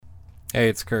Hey,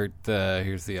 it's Kurt.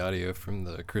 Here's the audio from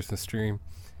the Christmas stream.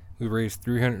 We raised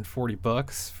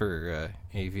 $340 for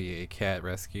AVA cat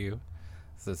rescue,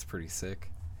 so that's pretty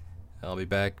sick. I'll be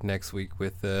back next week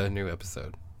with a new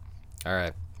episode. All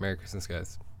right, Merry Christmas,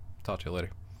 guys. Talk to you later.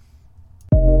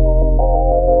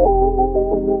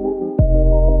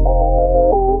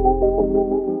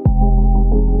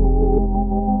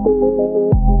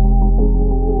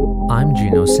 I'm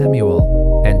Gino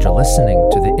Samuel, and you're listening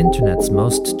to the internet's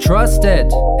most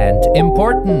trusted and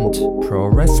important pro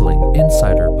wrestling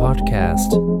insider podcast.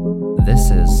 This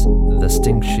is The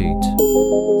Stink Sheet.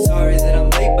 Sorry that I'm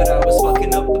late, but I was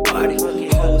fucking up the party.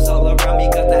 Hoes all around me,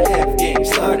 got the half game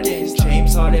started.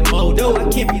 James Harden mode, no, I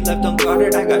can't be left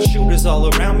unguarded. I got shooters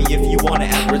all around me if you wanna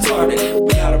act retarded.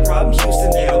 We got a problem,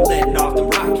 Houston, they are letting off the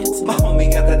rockets. My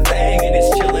homie got that thing and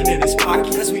it's chilling in his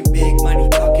pocket. Cause we big money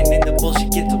talking and the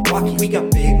bullshit get to walking. We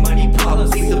got big money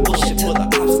problems, leave the bullshit for the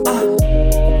ops.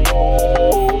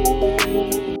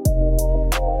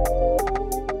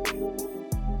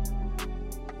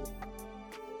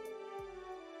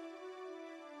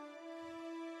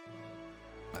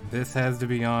 This has to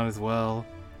be on as well.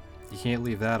 You can't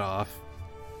leave that off.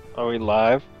 Are we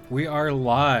live? We are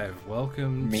live.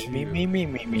 Welcome Me. to... Me.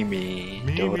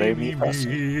 Do re mi fa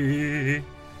sol. me.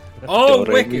 Oh,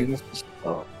 Do re mi wicked! fa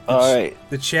sol. Alright.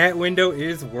 The chat window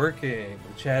is working.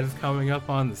 The chat is coming up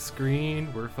on the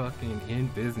screen. We're fucking in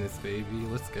business, baby.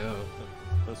 Let's go.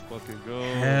 Let's fucking go.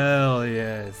 Hell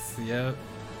yes. Yep.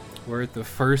 We're at the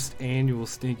first annual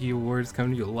Stinky Awards,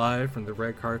 coming to you live from the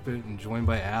red carpet and joined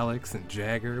by Alex and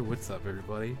Jagger. What's up,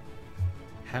 everybody?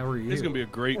 How are you? It's going to be a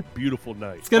great, beautiful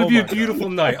night. It's going to be a beautiful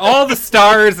night. All the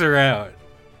stars are out.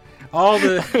 All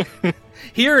the...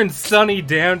 Here in sunny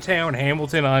downtown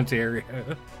Hamilton, Ontario.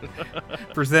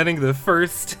 Presenting the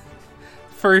first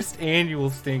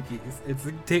annual Stinkies. It's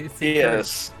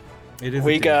Yes. It is.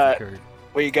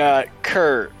 We got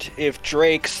Kurt. If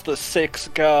Drake's the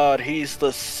sixth god, he's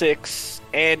the sixth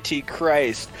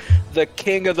Antichrist. The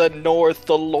king of the north,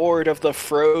 the lord of the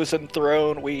frozen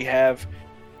throne. We have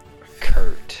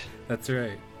Kurt. That's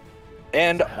right.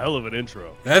 And Hell of an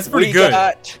intro. That's pretty good.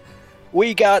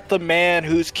 We got the man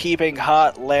who's keeping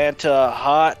Hotlanta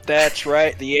hot. That's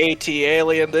right, the AT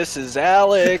alien. This is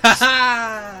Alex.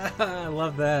 I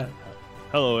love that.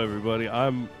 Hello, everybody.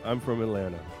 I'm from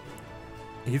Atlanta.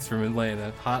 He's from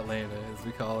Atlanta, Hotlanta, as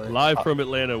we call it. Live from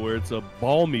Atlanta, where it's a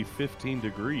balmy 15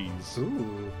 degrees.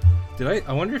 Ooh. I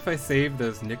wonder if I saved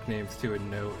those nicknames to a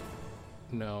note.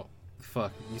 No.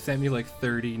 Fuck. You sent me like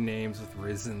 30 names with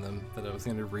Riz in them that I was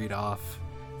going to read off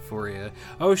for you.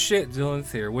 Oh shit,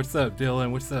 Dylan's here. What's up,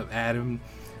 Dylan? What's up, Adam?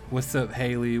 What's up,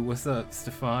 Haley? What's up,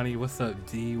 Stefani? What's up,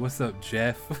 D? What's up,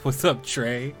 Jeff? What's up,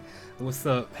 Trey? What's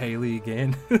up, Haley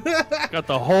again? Got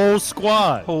the whole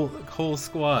squad. Whole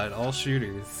squad, all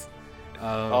shooters.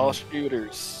 All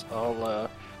shooters.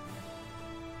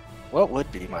 What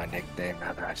would be my nickname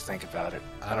now that I think about it?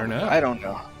 I don't know. I don't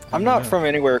know. I'm not from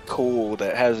anywhere cool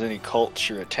that has any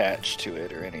culture attached to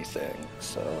it or anything.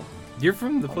 So you're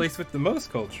from the place with the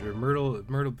most culture,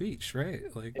 Myrtle Beach, right?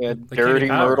 Like Dirty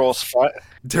Myrtle's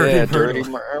Dirty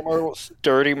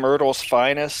Myrtle's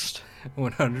finest.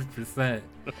 100%.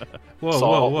 Whoa.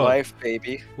 Whoa. Life,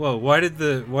 baby. Whoa, why did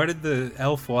the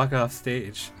elf walk off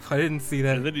stage? I didn't see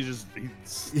that. And then he just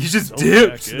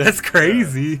dipped. That's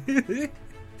crazy. Yeah.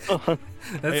 That's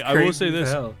crazy. I will say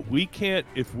this: hell. we can't,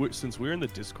 since we're in the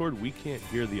Discord, we can't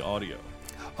hear the audio.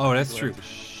 Oh, that's true. Have to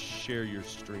share your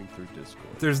stream through Discord.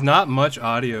 There's not much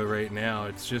audio right now.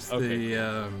 It's just Okay,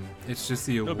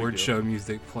 the award show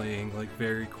music playing like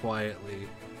very quietly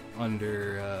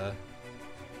under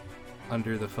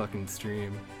the fucking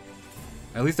stream.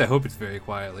 At least I hope it's very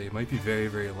quietly. It might be very,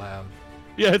 very loud.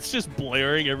 Yeah, it's just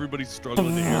blaring. Everybody's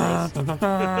struggling to hear us.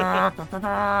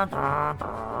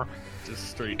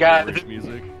 Just straight Irish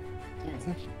music.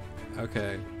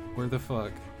 Okay, where the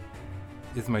fuck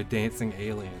is my dancing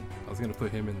alien? I was gonna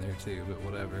put him in there too, but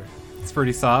whatever. It's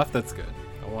pretty soft. That's good.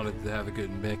 I wanted to have a good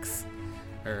mix.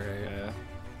 All right. Yeah.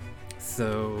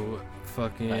 So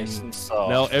fucking Nice and soft.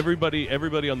 Now, everybody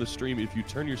on the stream, if you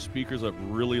turn your speakers up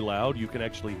really loud, you can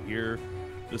actually hear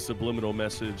the subliminal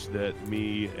message that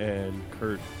me and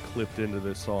Kurt clipped into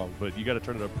this song. But you got to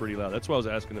turn it up pretty loud. That's why I was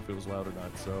asking if it was loud or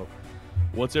not. So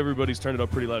once everybody's turned it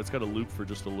up pretty loud, it's got to loop for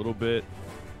just a little bit.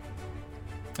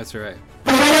 That's right.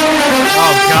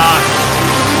 Oh god.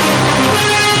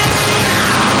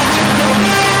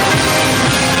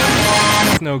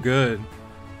 It's no good.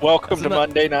 Welcome to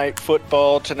Monday Night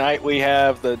Football. Tonight we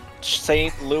have the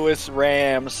St. Louis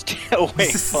Rams. Oh wait,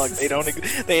 fuck, they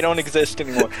don't exist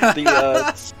anymore.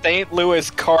 The St. Louis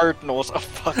Cardinals. Oh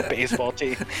fuck, baseball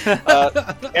team.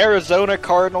 Arizona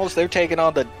Cardinals. They're taking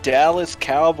on the Dallas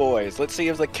Cowboys. Let's see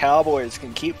if the Cowboys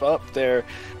can keep up their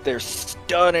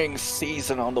stunning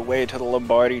season on the way to the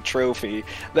Lombardi Trophy.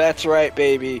 That's right,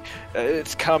 baby.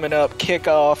 It's coming up.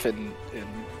 Kickoff and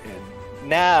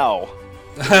now.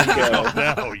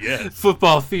 Now, yes.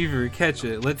 Football fever, catch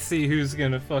it. Let's see who's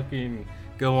gonna fucking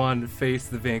go on to face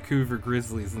the Vancouver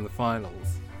Grizzlies in the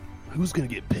finals. Who's gonna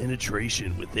get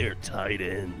penetration with their tight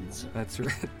ends? That's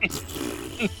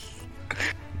right.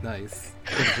 Nice.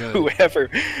 Good.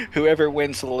 Whoever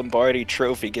wins the Lombardi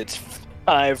Trophy gets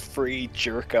 5 free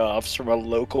jerk-offs from a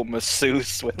local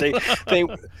masseuse.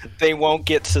 They won't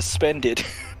get suspended.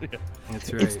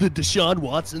 That's right. It's the Deshaun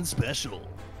Watson special.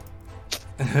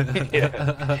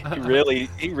 Yeah.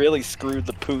 He really screwed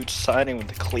the pooch signing with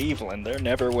the Cleveland. They're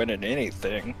never winning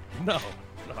anything. No.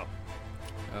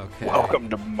 Okay. Welcome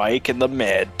to Mike and the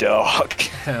Mad Dog.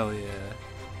 Hell yeah.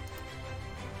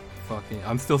 Fucking,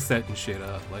 I'm still setting shit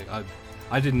up. Like,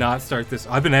 I did not start this.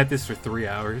 I've been at this for 3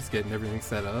 hours getting everything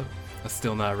set up. I'm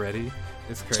still not ready.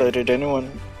 It's crazy. So did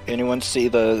anyone see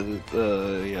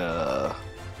the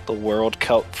World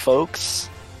Cup, folks?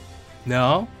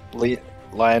 No.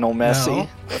 Lionel Messi.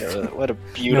 No. What a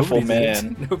beautiful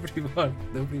man. Nobody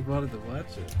wanted to watch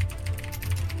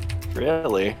it.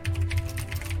 Really?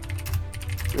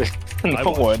 I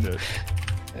watched it.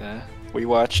 Yeah, we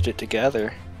watched it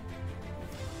together.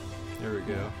 There we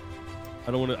go.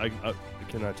 I don't want to.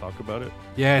 Can I talk about it?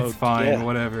 Yeah, it's fine. yeah.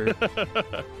 Whatever.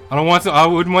 I don't want to. I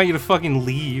wouldn't want you to fucking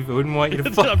leave. I wouldn't want you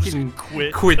to fucking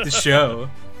quit the show.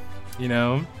 You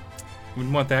know.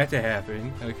 Wouldn't want that to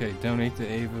happen. Okay, donate to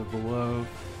Ava below.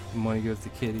 The money goes to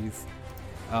kitties.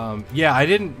 Yeah, I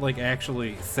didn't like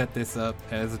actually set this up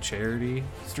as a charity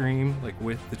stream, like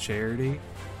with the charity.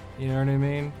 You know what I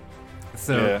mean?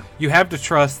 So Yeah. you have to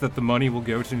trust that the money will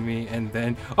go to me, and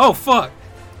then oh fuck,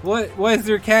 what? Why is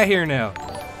there a cat here now?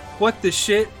 What the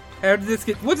shit? How did this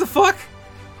get? What the fuck?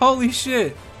 Holy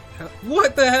shit!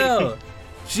 What the hell?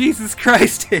 Jesus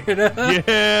Christ, Hannah!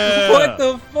 Yeah. What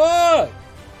the fuck?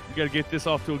 You gotta get this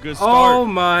off to a good start. Oh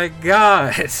my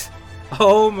god!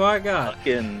 Oh my god!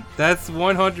 Fucking That's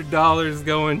 $100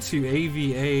 going to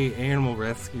AVA Animal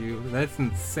Rescue. That's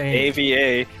insane.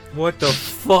 AVA. What the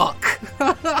fuck?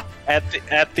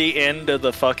 At the end of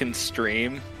the fucking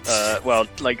stream, well,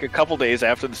 like a couple days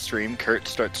after the stream, Kurt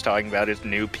starts talking about his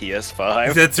new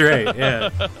PS5. That's right, yeah.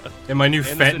 And my new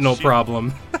fentanyl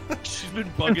problem. She's been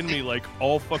bugging me like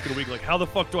all fucking week. Like, how the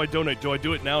fuck do I donate? Do I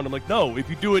do it now? And I'm like, no. If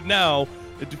you do it now,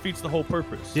 it defeats the whole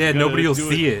purpose. Yeah, You gotta nobody will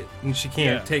do see it, and she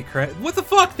can't Yeah. take credit. What the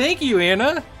fuck? Thank you,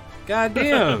 Anna. God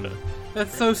damn.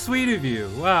 That's so sweet of you.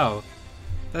 Wow.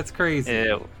 That's crazy.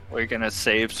 Yeah, we're gonna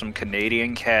save some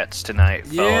Canadian cats tonight,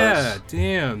 fellas. Yeah,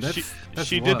 damn. That's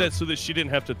She love. did that so that she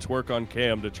didn't have to twerk on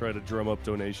cam to try to drum up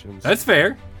donations. That's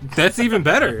fair. That's even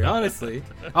better, honestly.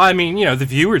 I mean, you know, the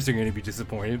viewers are going to be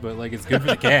disappointed, but like, it's good for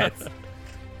the cats.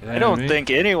 You know I don't what mean?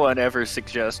 think anyone ever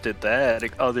suggested that,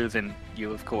 other than you,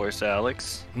 of course,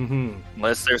 Alex. Mhm.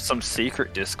 Unless there's some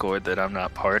secret Discord that I'm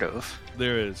not part of.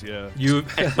 There is, yeah. You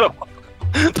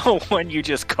The one you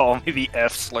just call me the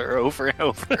F slur over and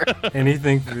over.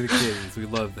 anything for the kids. We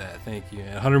love that. Thank you.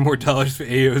 And $100 more for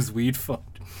AO's weed fund.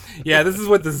 Yeah, this is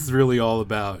what this is really all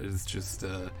about. It's just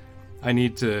I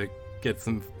need to get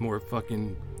some more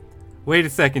fucking. Wait a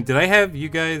second. Did I have you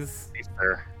guys?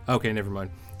 Sure. Okay, never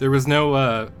mind. There was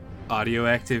no audio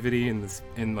activity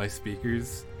in my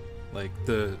speakers, like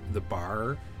the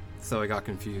bar. So I got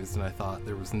confused and I thought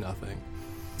there was nothing.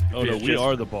 Oh no, It's we just-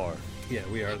 are the bar. Yeah,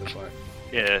 we are the bar.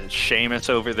 Yeah, Seamus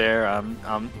over there. I'm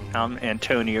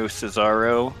Antonio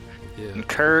Cesaro. Yeah. And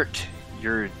Kurt,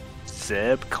 you're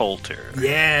Zeb Coulter.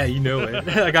 Yeah, you know it.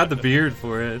 I got the beard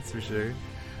for it, that's for sure.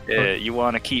 You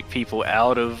want to keep people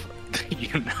out of the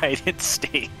United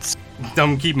States.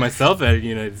 I'm keeping myself out of the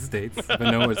United States, but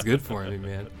know what's good for me,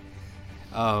 man.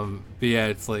 But yeah,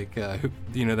 it's like,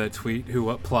 you know that tweet, who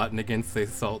what plotting against the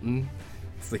Sultan?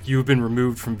 It's like, you have been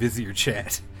removed from Vizier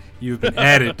Chat. You have been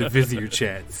added to Vizier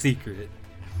Chat, secret.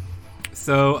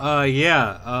 So,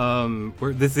 yeah,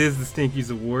 this is the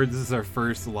Stinkies Awards. This is our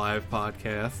first live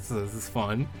podcast, so this is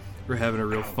fun. We're having a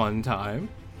real fun time.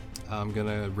 I'm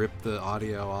gonna rip the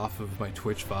audio off of my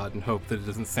Twitch VOD and hope that it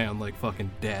doesn't sound like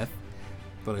fucking death,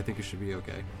 but I think it should be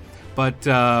okay. But,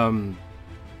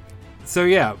 so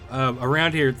yeah,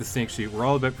 around here at the Stink Sheet, we're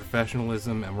all about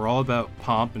professionalism, and we're all about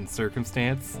pomp and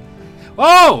circumstance.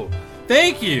 Oh!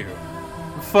 Thank you!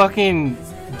 Fucking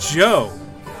Joe,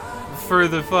 for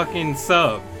the fucking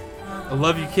sub. I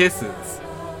love you, kisses.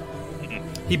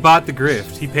 He bought the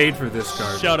grift. He paid for this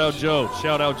card. Shout out Joe.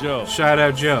 Shout out Joe. Shout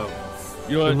out Joe.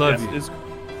 You know what? We love you.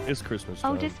 It's Christmas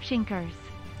time. Otis Shinkers.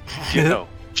 Joe.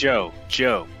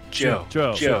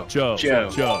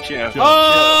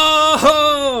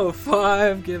 Oh,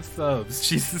 5 gift subs.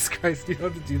 Jesus Christ, you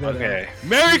don't have to do that. Okay.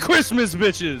 Merry Christmas,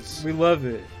 bitches! We love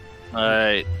it.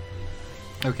 Alright.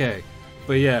 Okay.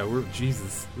 But yeah,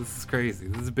 Jesus, this is crazy.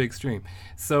 This is a big stream.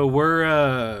 So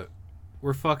we're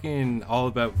fucking all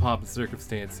about pomp and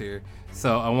circumstance here.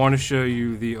 So I want to show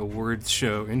you the awards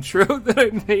show intro that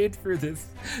I made for this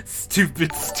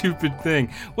stupid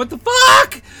thing. What the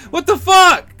fuck? What the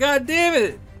fuck? God damn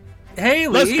it.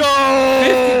 Haley. Let's go!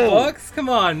 $50? Come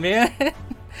on, man.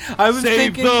 I was Save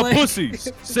thinking the like, pussies!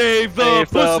 Save the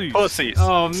pussies!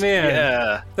 Oh man.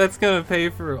 Yeah. That's gonna pay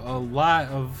for a lot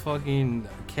of fucking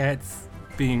cats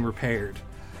being repaired.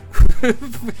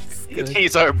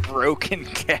 These are broken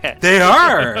cats. They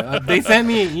are. They sent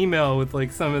me an email with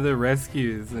like some of the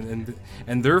rescues, and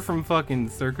they're from fucking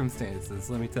circumstances.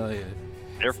 Let me tell you,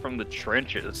 They're from the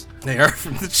trenches. they are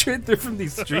from the they're from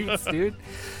these streets, dude.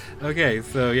 Okay,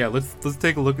 so yeah, let's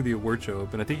take a look at the award show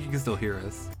open. I think you can still hear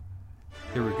us.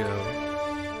 Here we go.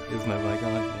 Is my mic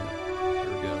on? Yeah.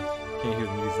 Here we go. Can't hear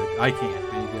the music. I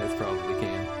can't, but you guys probably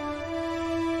can.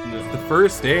 The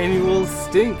first annual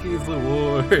Stinkies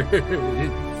Awards.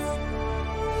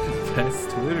 Best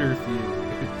Twitter feud.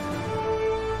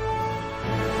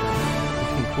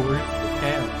 Awards for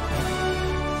Cam.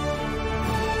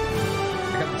 I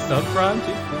got the sub from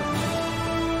too.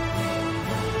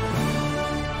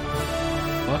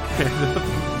 Fuck it up.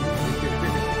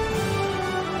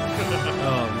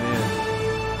 Oh man.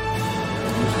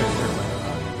 I'm just gonna turn my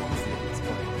audio and see if it's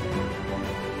playing.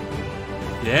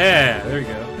 Yeah, there we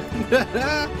go.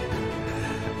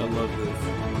 I love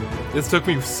this. This took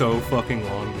me so fucking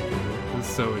long to do. It was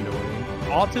so annoying.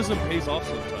 Autism pays off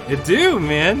sometimes. It do,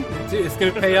 man. Dude, it's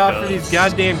gonna pay off for these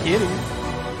goddamn kitties.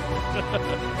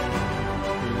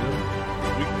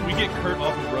 We get Kurt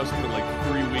off of wrestling in like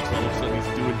 3 weeks. All of a sudden, he's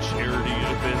doing charity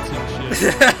events and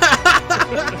shit.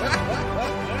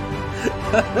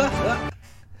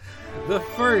 The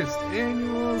first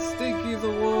annual Stinkies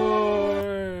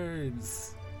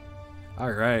Awards.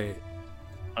 All right.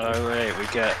 Alright, we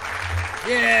got.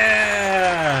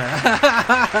 Yeah!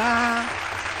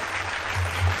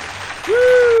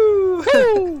 Woo!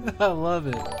 I love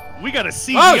it. We got a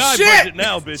CGI budget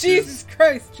now, bitches. Jesus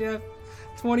Christ, Jeff.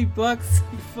 $20?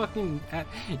 You fucking.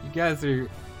 You guys are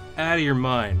out of your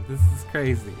mind. This is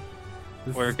crazy.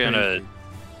 We're gonna.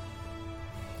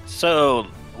 So,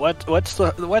 what's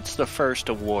the first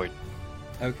award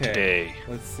Okay. today?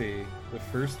 Let's see. The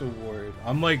first award.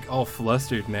 I'm like all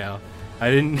flustered now. I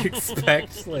didn't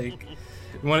expect like.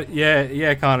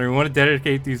 Yeah, Connor. We want to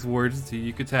dedicate these awards to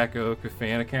Yukataka Oka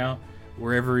fan account,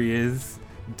 wherever he is.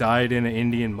 Died in an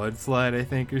Indian mudslide, I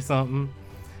think, or something.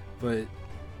 But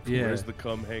yeah. Where's the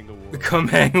Come Hang Award? The Come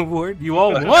Hang Award. You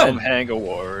all The won. Come Hang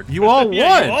Award. You all won.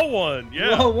 Yeah, you all won. You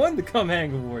Yeah. all won the Come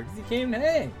Hang Award because you came to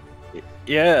hang.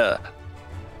 Yeah.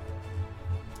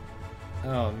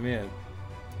 Oh man.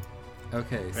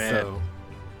 Okay, Man. so.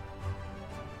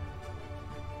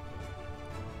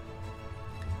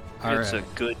 All It's right. a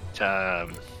good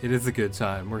time. It is a good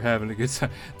time. We're having a good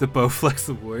time. The Bowflex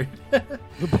Award.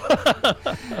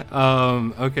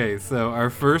 Okay, so our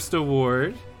first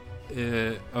award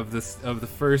of the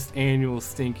first annual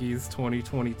Stinkies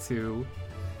 2022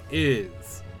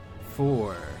 is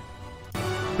for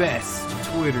Best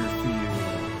Twitter Feud.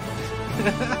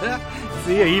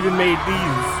 See, I even made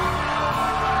these.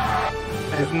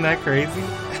 Isn't that crazy?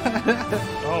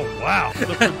 Oh wow,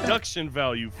 the production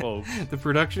value, folks. The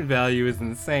production value is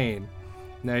insane.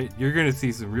 Now you're gonna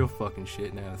see some real fucking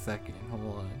shit now in a second.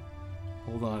 Hold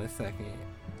on a second.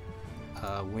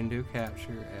 Window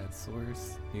capture, add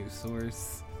source, new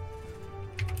source.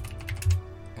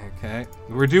 Okay,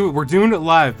 we're doing it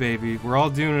live, baby. We're all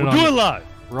doing it. Do it live.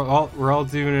 We're all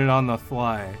doing it on the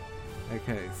fly.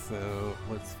 Okay, so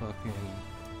let's fucking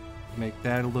make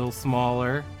that a little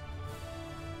smaller.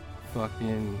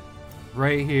 Fucking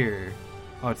right here.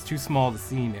 Oh, it's too small to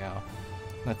see now.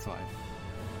 That's fine.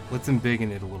 Let's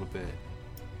embiggen it a little bit.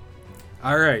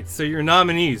 Alright, so your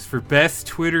nominees for Best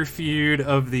Twitter Feud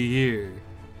of the Year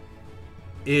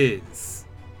is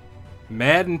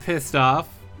Mad and Pissed Off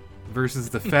versus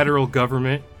the federal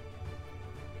government,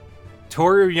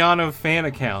 Toru Yano fan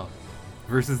account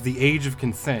versus the Age of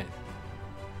Consent,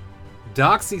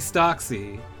 Doxy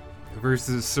Stoxy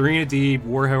versus Serena Deeb,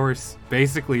 Warhorse,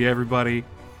 basically everybody.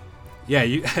 Yeah,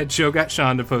 Joe got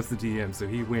Sean to post the DM, so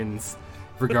he wins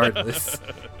regardless.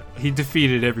 He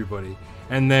defeated everybody.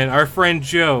 And then our friend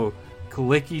Joe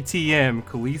Kaliki TM.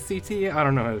 Khaleesi TM? I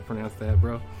don't know how to pronounce that,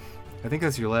 bro. I think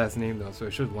that's your last name, though, so I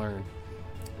should learn.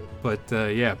 But,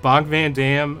 yeah, Bog Van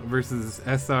Dam versus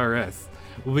SRS.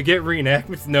 Will we get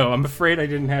reenactments? No, I'm afraid I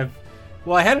didn't have...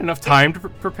 Well, I had enough time to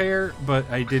prepare, but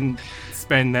I didn't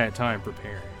spend that time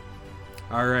preparing.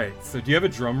 All right, so do you have a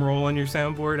drum roll on your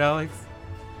soundboard, Alex?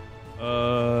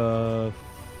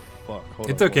 Fuck.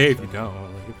 It's okay if you don't.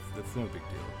 Like, it's no big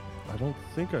deal. I don't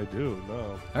think I do,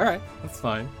 no. All right, that's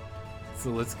fine.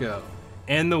 So let's go.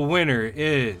 And the winner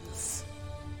is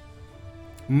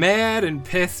Mad and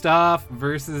Pissed Off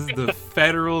versus the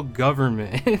federal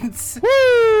government.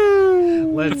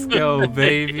 Woo! Let's go,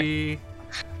 baby.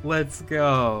 Let's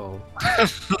go.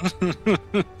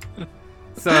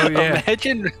 So yeah.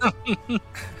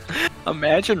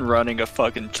 Imagine running a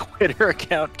fucking Twitter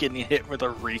account getting hit with a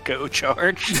RICO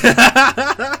charge.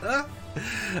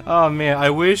 Oh man, I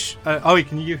wish.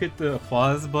 Can you hit the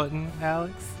applause button,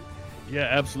 Alex? Yeah,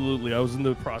 absolutely. I was in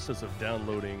the process of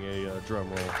downloading a drum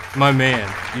roll. My man,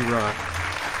 you rock.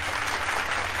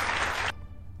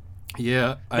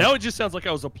 Yeah. Now it just sounds like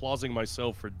I was applauding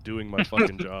myself for doing my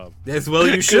fucking job. As well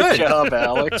you should. Good job,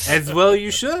 Alex. As well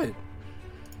you should.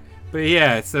 But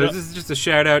yeah, so this is just a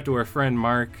shout out to our friend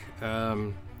Mark.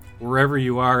 Wherever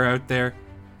you are out there.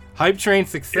 Hype train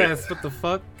success. What the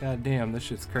fuck? God damn, this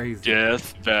shit's crazy.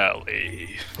 Death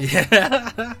Valley.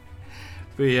 Yeah.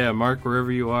 But yeah, Mark,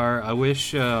 wherever you are, I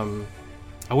wish we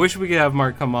could have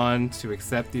Mark come on to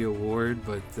accept the award,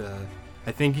 but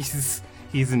I think he's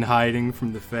in hiding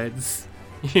from the feds.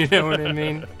 You know what I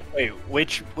mean? Wait,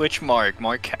 which Mark?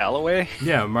 Mark Calloway?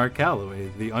 Yeah, Mark Calloway,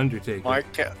 the Undertaker.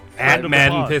 Friend of the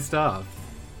Mad and pod. Pissed Off.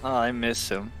 Oh, I miss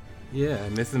him. Yeah, I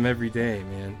miss him every day,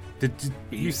 man.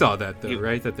 You saw that though,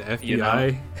 right? That the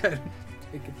FBI.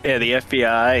 Yeah, the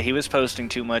FBI. He was posting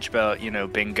too much about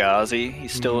Benghazi.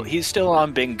 He's still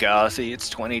on Benghazi. It's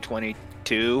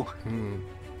 2022.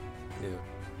 Yeah,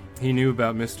 he knew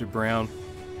about Mr. Brown,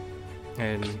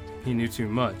 and he knew too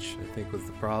much, I think, was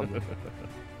the problem.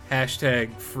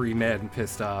 Hashtag free Mad and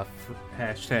Pissed Off.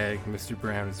 Hashtag Mr.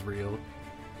 Brown is real.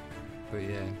 But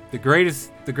yeah, the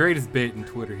greatest bit in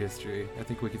Twitter history. I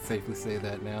think we could safely say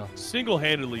that now.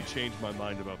 Single-handedly changed my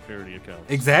mind about parody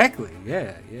accounts. Exactly.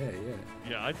 Yeah.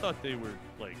 Yeah, I thought they were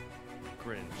like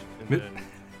cringe, and then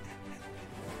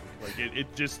like it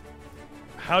just.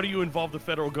 How do you involve the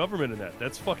federal government in that?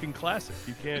 That's fucking classic.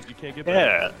 You can't get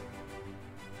back.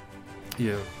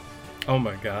 Yeah. Oh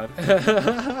my god.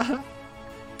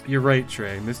 You're right,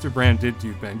 Trey. Mr. Brand did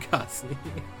do Benghazi.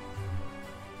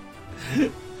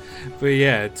 But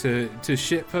yeah, to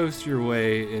shitpost your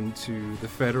way into the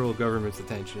federal government's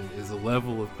attention is a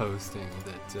level of posting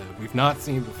that we've not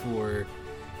seen before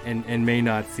and may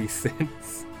not see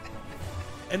since.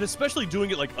 And especially doing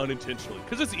it like unintentionally,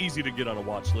 because it's easy to get on a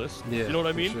watch list. Yeah, you know what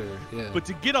I mean? Sure, yeah. But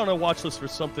to get on a watch list for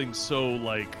something so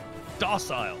like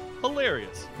docile,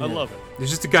 hilarious, I love it.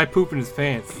 There's just a guy pooping his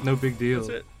pants. No big deal. That's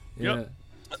it. Yeah. Yep.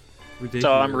 Ridiculous.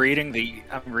 So I'm reading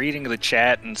the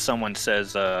chat, and someone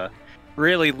says,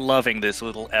 really loving this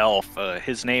little elf.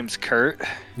 His name's Kurt.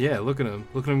 Yeah, look at him.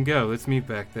 Look at him go. Let's meet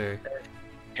back there.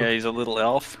 Yeah, he's a little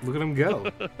elf. Look at him go.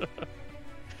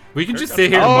 We can just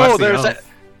sit here and watch the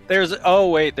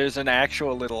elf. There's an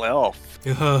actual little elf.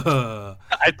 I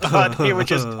thought he was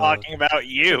just talking about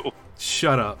you.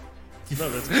 Shut up. No,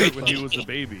 that's Kurt when he was a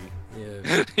baby.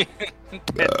 Yeah.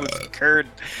 That was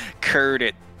Kurt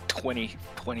at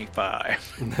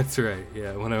 25. That's right.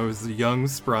 Yeah, when I was a young,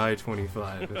 spry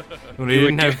 25. When I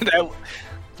didn't have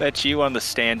That's you on the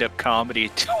stand-up comedy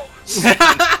tour.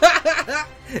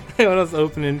 when I was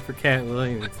opening for Cat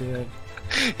Williams. Yeah.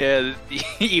 Yeah,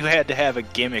 you had to have a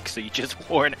gimmick, so you just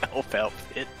wore an elf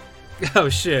outfit. Oh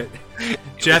shit.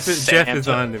 Jeff is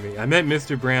Santa. on to me. I meant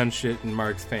Mr. Brown shit in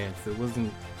Mark's pants. It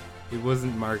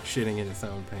wasn't Mark shitting in his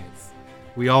own pants.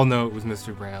 We all know it was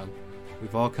Mr. Brown.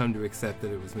 We've all come to accept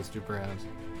that it was Mr. Brown.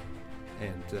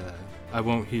 And I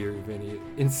won't hear of any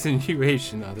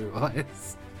insinuation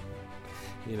otherwise.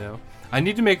 You know? I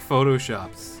need to make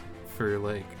photoshops for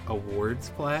like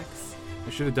awards plaques. I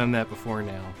should have done that before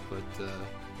now, but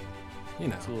you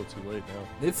know, It's a little too late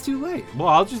now. it's too late. Well,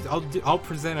 I'll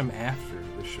present them after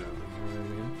the show. You know what I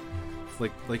mean? It's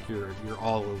like your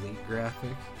all elite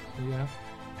graphic. You know?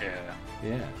 Yeah.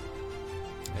 Yeah.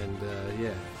 And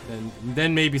yeah,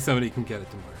 then maybe somebody can get it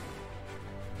to Mark.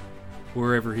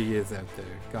 Wherever he is out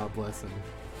there. God bless him.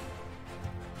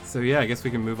 So yeah, I guess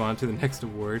we can move on to the next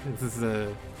award. This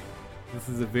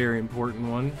is a very important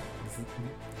one.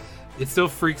 It still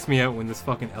freaks me out when this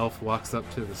fucking elf walks up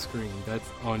to the screen. That's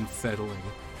unsettling,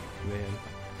 man.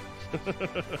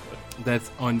 That's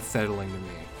unsettling to me.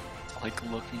 It's like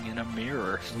looking in a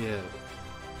mirror. Yeah.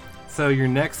 So your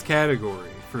next category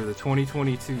for the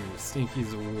 2022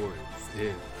 Stinkies Awards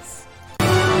is...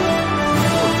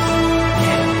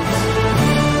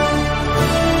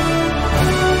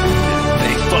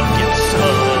 They fucking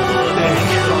suck.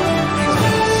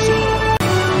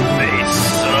 They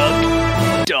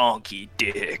suck donkey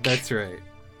dick. That's right.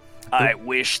 I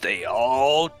wish they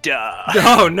all died.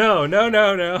 Oh, no.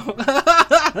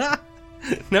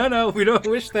 No, we don't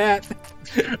wish that.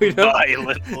 We don't.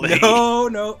 Violently. No.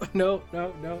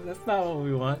 That's not what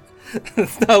we want.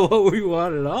 That's not what we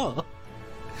want at all.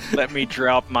 Let me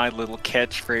drop my little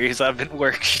catchphrase I've been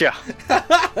workshopping.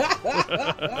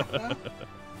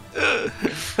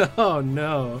 Oh,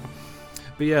 no.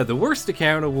 But yeah, the Worst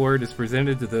Account Award is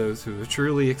presented to those who have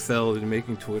truly excelled in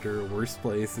making Twitter a worse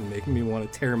place and making me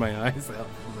want to tear my eyes out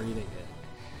from reading it.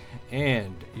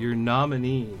 And your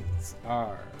nominees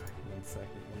are... One second,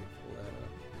 let me pull that up.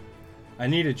 I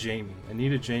need a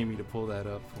Jamie to pull that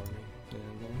up for me.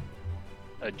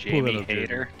 A Jamie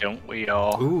hater, don't we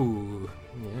all? Ooh,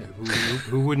 yeah,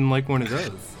 who wouldn't like one of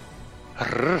those?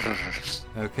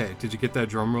 Okay, did you get that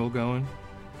drum roll going?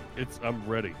 I'm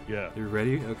ready. Yeah. You're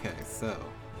ready? Okay, so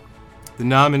the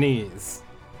nominees.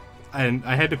 And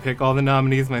I had to pick all the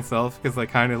nominees myself because I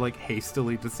kind of like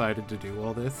hastily decided to do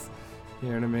all this. You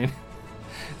know what I mean?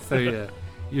 So yeah,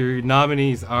 your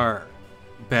nominees are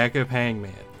Backup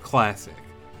Hangman, classic.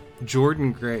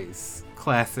 Jordan Grace,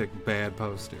 classic bad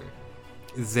poster.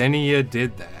 Xenia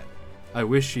Did That, I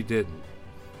wish she didn't.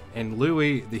 And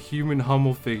Louis, the human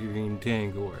Hummel figurine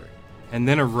Dangor. And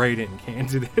then a write-in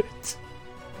candidate.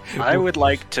 I would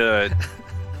like to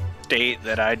state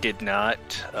that I did not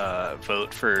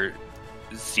vote for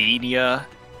Xenia,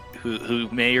 who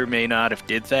may or may not have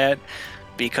did that,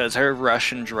 because her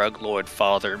Russian drug lord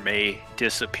father may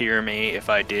disappear me if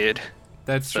I did.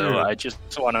 That's true. So I just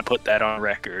want to put that on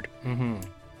record. Mm-hmm.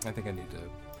 I think I need to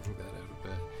bring that out a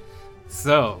bit.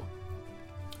 So,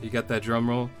 you got that drum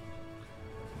roll?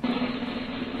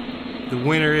 The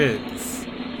winner is...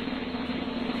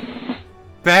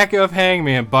 Backup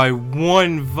Hangman by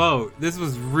 1 vote. This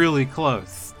was really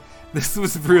close.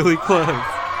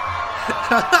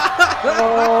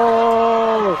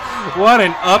 Oh! What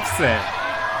an upset.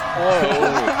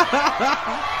 Oh.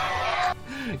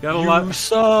 Got a lot. You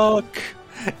suck.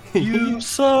 You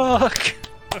suck.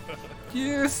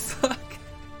 You suck.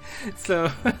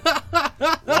 So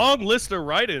long list of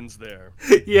write-ins there.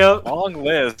 Yep. Long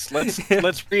list.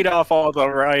 Let's read off all the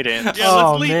write-ins. Yeah,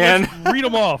 Oh, man. let's read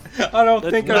them off. I don't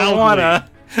think I loudly. wanna.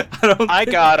 I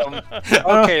got them.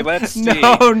 Okay, let's see.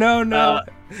 No,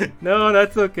 no,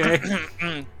 that's okay.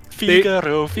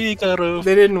 Figaro.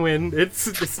 They didn't win.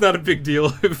 It's not a big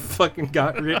deal. It fucking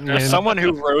got written in. There's someone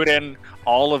who wrote in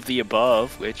all of the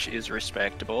above, which is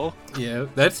respectable. Yeah,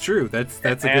 that's true. That's a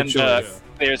good And choice.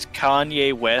 there's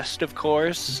Kanye West, of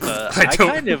course.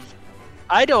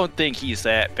 I don't think he's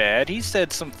that bad. He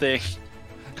said something.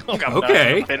 I'm not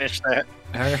gonna finish that.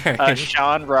 All right.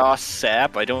 Sean Ross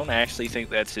Sapp. I don't actually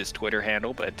think that's his Twitter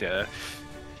handle, but there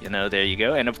you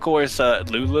go. And of course,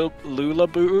 Lula Blue.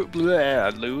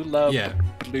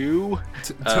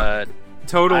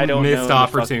 Total missed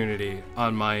opportunity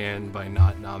on my end by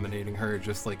not nominating her,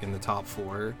 just like in the top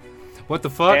 4. What the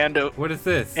fuck? What is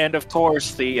this? And of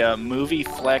course, the Movie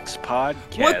Flex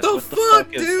podcast. What the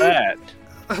fuck, dude? Is that?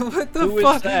 What the Who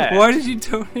fuck? is that? Why did you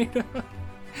donate?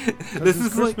 This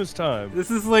is Christmas time. This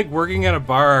is like working at a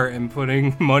bar and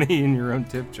putting money in your own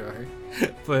tip jar.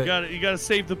 But you gotta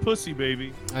save the pussy,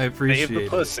 baby. I appreciate Save the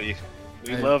pussy.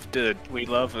 We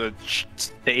love a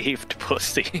saved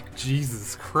pussy.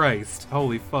 Jesus Christ!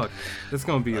 Holy fuck! That's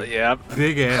gonna be a Yeah.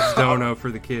 big ass dono for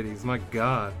the kiddies. My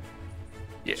God.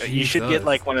 Yeah, you should get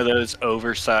like one of those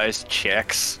oversized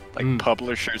checks, like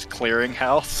Publishers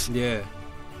Clearinghouse. Yeah.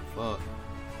 Fuck.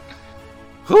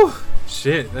 Whew.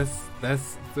 Shit.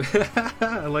 That's.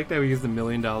 I like that we used the $1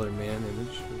 Million Man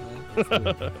image for that.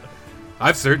 That's good.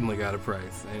 I've certainly got a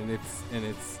price, and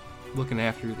it's looking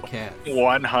after the cats.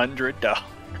 $100.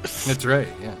 That's right.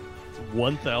 Yeah.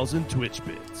 1,000 Twitch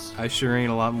bits. I sure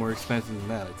ain't a lot more expensive than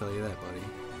that. I tell you that, buddy.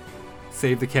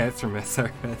 Save the cats from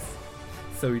SRS,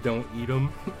 so we don't eat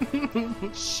them.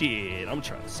 Shit, I'm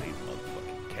trying to save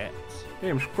motherfucking cats.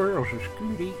 Damn squirrels are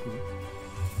good eating.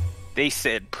 They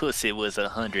said pussy was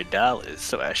 $100,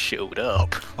 so I showed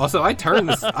up. Also, I turned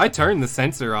the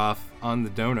censor off on the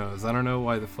donos. I don't know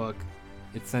why the fuck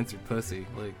it censored pussy.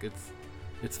 Like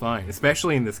it's fine,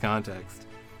 especially in this context.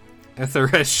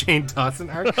 SRS Shane Dawson.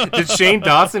 Did Shane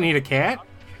Dawson eat a cat?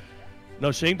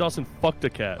 No, Shane Dawson fucked a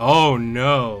cat. Oh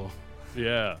no.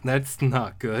 Yeah. That's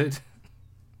not good.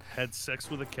 Had sex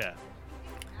with a cat.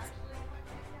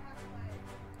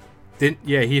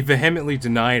 He vehemently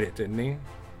denied it, didn't he?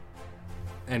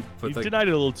 And He denied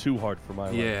it a little too hard for my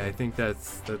liking. Yeah, I think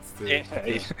that's the.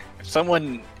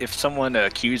 If someone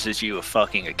accuses you of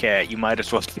fucking a cat, you might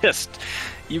as well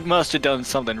you must have done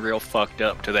something real fucked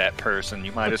up to that person.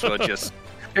 You might as well just.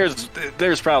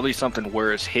 There's probably something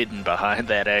worse hidden behind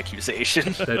that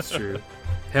accusation. That's true.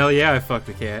 Hell yeah, I fucked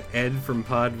a cat. Ed from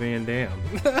Pod Van Dam.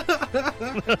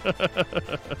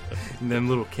 And them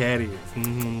little catties.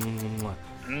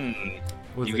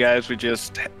 You guys were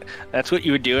that's what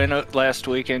you were doing last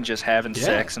weekend, just having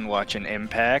sex and watching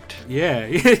Impact? Yeah.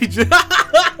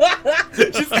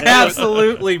 Just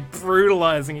absolutely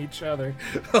brutalizing each other.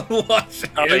 Watching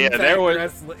Impact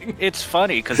wrestling. It's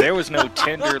funny, because there was no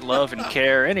tender love and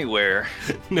care anywhere.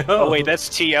 No. Oh, wait, that's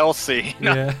TLC,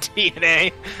 not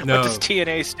TNA. No. What does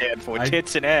TNA stand for?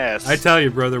 Tits and ass. I tell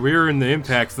you, brother, we were in the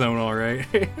Impact Zone, all right.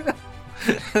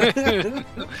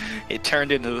 It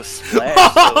turned into the Splash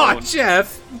Oh, Zone.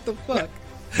 Jeff! What the fuck?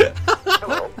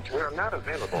 Hello, we're not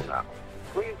available now.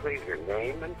 Please leave your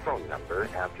name and phone number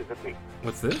after the beep.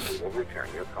 What's this? We will return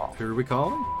your call. Who are we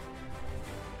calling?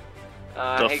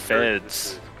 The hey, feds. Kurt,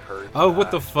 this is Kurt. Oh,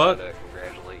 what the fuck? To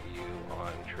congratulate you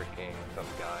on tricking some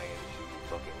guy into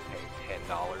fucking paying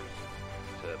 $10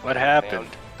 to. What happened?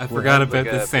 I forgot about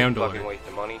like this sound fucking alert. waste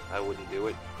of money. I wouldn't do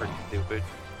it. Pretty stupid.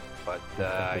 But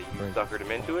you suckered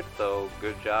him into it, so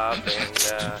good job,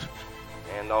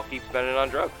 and I'll keep spending on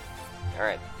drugs. All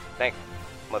right, thanks,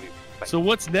 love you. Bye. So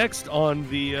what's next on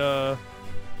the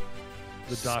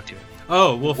docket?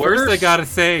 Oh, well, first I gotta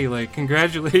say, like,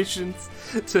 congratulations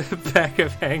to Back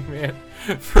of Hangman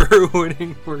for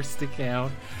winning worst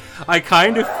account. I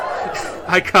kind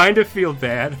of feel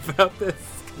bad about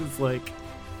this, because, like,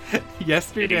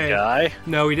 yesterday... Did he die?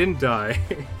 No, he didn't die.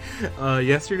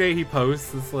 Yesterday he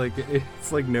posts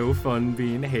it's like no fun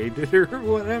being hated or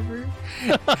whatever.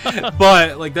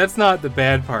 But like that's not the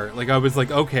bad part. Like I was like,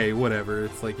 okay, whatever.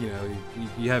 It's like, you know,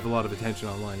 you have a lot of attention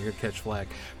online, you're gonna catch flack.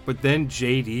 But then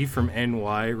JD from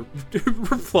NY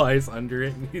replies under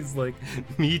it and he's like,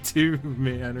 me too,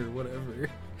 man, or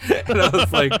whatever. And I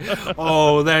was like,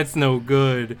 oh, that's no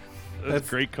good.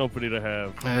 That's great company to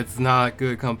have. That's not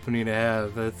good company to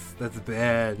have. That's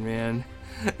bad, man.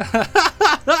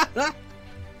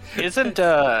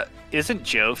 Isn't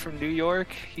Joe from New York?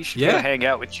 He should go hang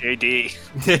out with JD.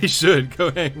 Yeah, he should go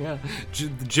hang out.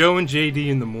 Joe and JD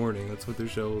in the morning. That's what their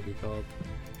show will be called.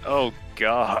 Oh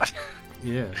God.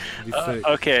 Yeah. It'd be sick.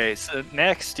 Okay, so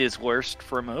next is worst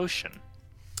promotion.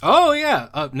 Oh yeah.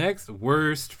 Up next,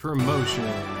 worst promotion.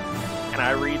 Can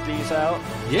I read these out?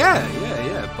 Yeah.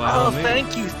 By all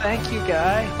means. Thank you,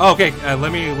 guy. Oh, okay,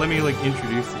 let me like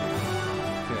introduce you.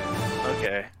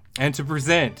 Okay. And to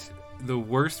present the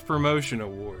worst promotion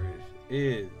award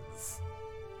is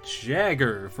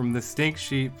Jagger from the Stink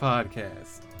Sheet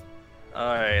podcast.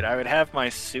 Alright, I would have my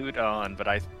suit on, but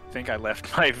I think I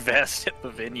left my vest at the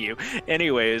venue.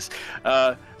 Anyways,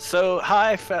 so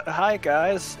hi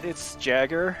guys, it's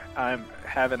Jagger. I'm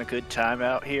having a good time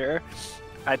out here.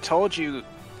 I told you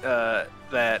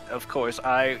that, of course,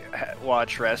 I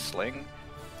watch wrestling,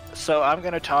 so I'm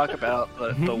going to talk about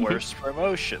the worst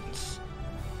promotions.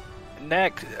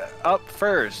 Next, up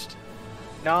first,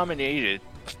 nominated.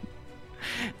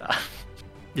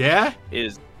 Yeah?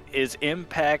 Is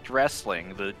Impact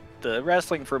Wrestling, the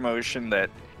wrestling promotion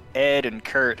that Ed and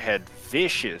Kurt had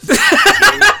vicious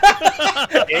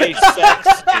gay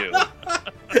sex to.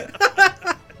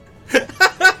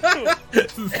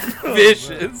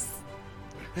 Vicious.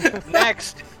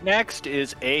 Next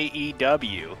is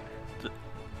AEW.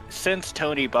 Since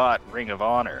Tony bought Ring of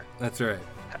Honor. That's right.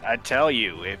 I tell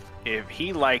you, if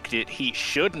he liked it, he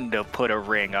shouldn't have put a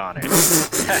ring on it.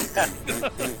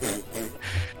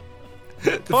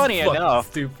 Funny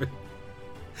enough, stupid.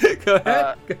 Go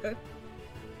ahead.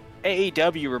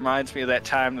 AEW reminds me of that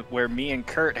time where me and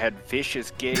Kurt had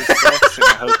vicious gay sex in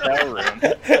a hotel room.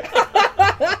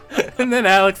 And then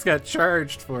Alex got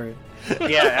charged for it.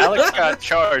 Yeah, Alex got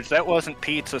charged. That wasn't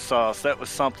pizza sauce. That was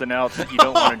something else that you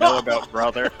don't want to know about,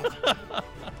 brother.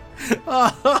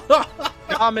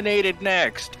 Nominated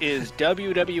next is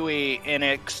WWE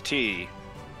NXT.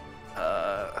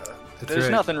 There's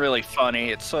nothing really funny.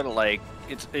 It's sort of like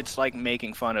it's like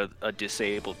making fun of a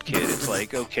disabled kid. It's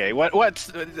like, okay,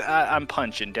 I'm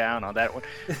punching down on that one.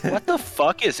 What the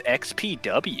fuck is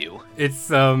XPW?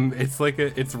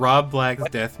 It's Rob Black's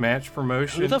deathmatch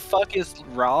promotion. Who the fuck is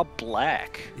Rob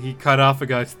Black? He cut off a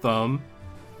guy's thumb.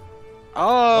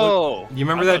 Oh, you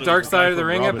remember that Dark Side of the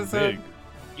Ring episode? Big.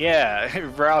 Yeah,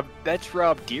 that's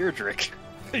Rob Deirdrick.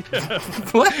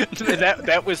 What?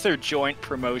 That was their joint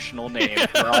promotional name.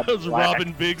 Rob That was Black.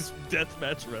 Robin Biggs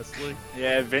Deathmatch Wrestling.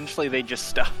 Yeah, eventually they just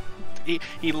stopped.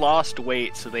 he lost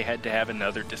weight, so they had to have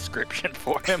another description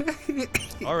for him.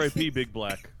 R.I.P. Big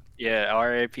Black. Yeah,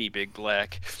 R.I.P. Big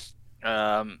Black.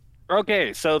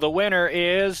 Okay, so the winner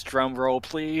is, drum roll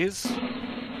please,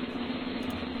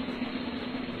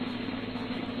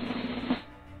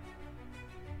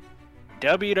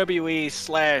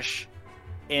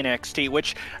 WWE/NXT,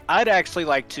 which I'd actually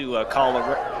like to call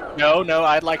a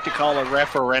I'd like to call a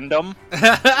referendum.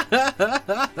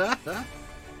 Referendum?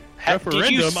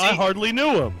 I hardly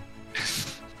knew him.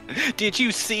 Did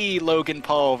you see Logan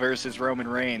Paul versus Roman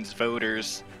Reigns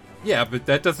voters? Yeah, but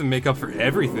that doesn't make up for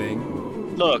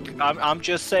everything. Look, I'm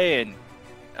just saying,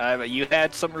 you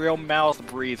had some real mouth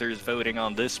breathers voting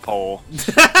on this poll.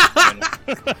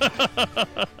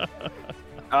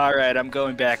 All right, I'm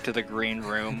going back to the green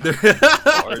room.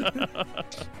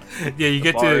 Yeah, you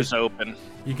get Bars open.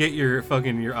 You get your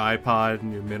iPod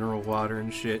and your mineral water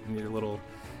and shit and your little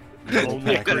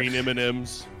Only pack. green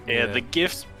M&Ms. Yeah, the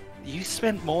gifts. You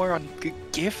spent more on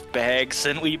gift bags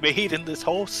than we made in this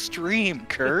whole stream,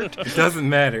 Kurt. It doesn't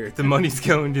matter. The money's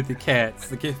going to the cats.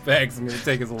 The gift bags I'm gonna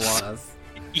take as a loss.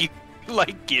 You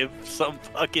give some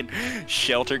fucking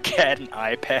shelter cat an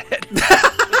iPad.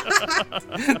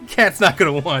 Cat's not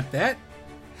gonna want that.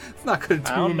 It's not gonna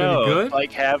do I don't him know. any good.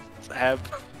 Like have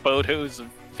photos of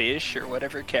fish or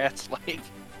whatever cats like.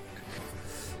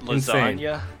 Insane.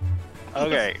 Lasagna.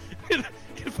 Okay.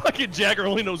 Fucking Jagger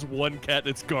only knows one cat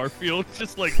that's Garfield.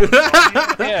 Just like,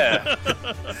 Yeah.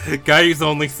 Guy who's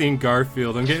only seen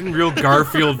Garfield. I'm getting real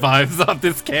Garfield vibes off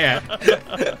this cat.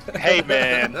 Hey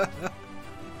man.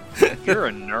 You're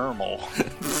a normal.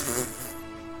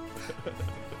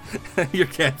 Your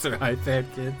cats are iPad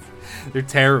kids. They're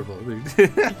terrible.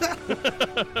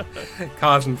 They're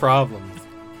causing problems.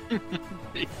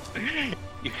 You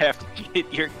have to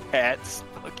get your cats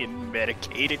fucking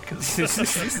medicated because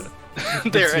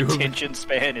their attention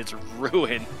span is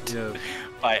ruined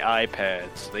by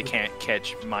iPads. They can't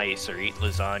catch mice or eat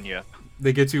lasagna.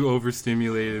 They get too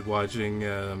overstimulated watching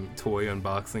toy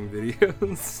unboxing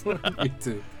videos on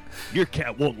YouTube. your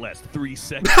cat won't last 3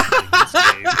 seconds in this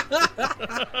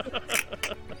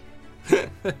game.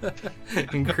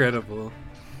 Incredible.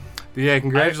 But yeah,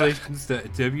 congratulations to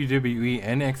WWE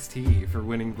NXT for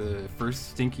winning the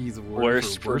first Stinkies award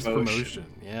for worst promotion.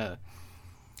 Yeah.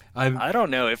 I don't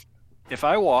know if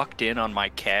I walked in on my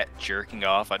cat jerking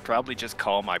off, I'd probably just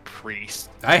call my priest.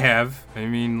 I have. I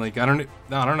mean, like, I don't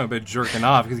know about jerking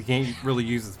off because he can't really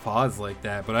use his paws like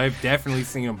that. But I've definitely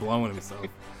seen him blowing himself,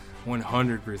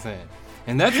 100%.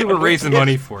 And that's what we're raising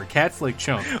money for. Cats like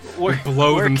Chunk who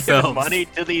blow we're themselves. giving money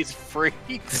to these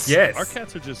freaks. Yes. Our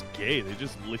cats are just gay. They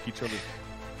just lick each other's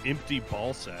empty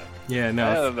ball sack. Yeah, I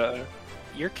no. don't know.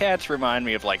 Your cats remind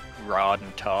me of like Rod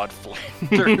and Todd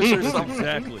Flanders or something.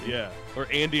 Exactly, yeah. Or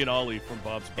Andy and Ollie from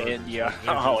Bob's Burgers. And yeah,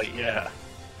 They're just- oh yeah.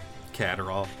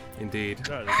 Catterall. Indeed.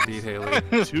 God, Indeed, Haley.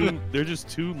 they're just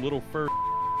two little fur.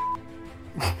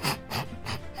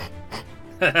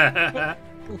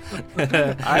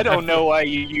 I don't know why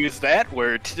you use that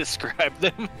word to describe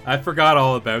them. I forgot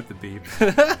all about the beep.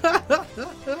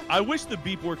 I wish the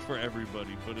beep worked for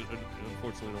everybody, but it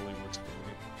unfortunately only works for me.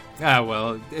 Ah,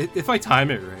 well, if I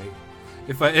time it right.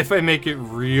 If I make it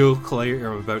real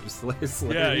clear I'm about to slay.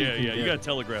 Yeah. You gotta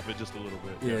telegraph it just a little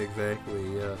bit. Yeah,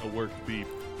 exactly, yeah. A worked beep.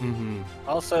 Mm-hmm.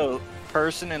 Also,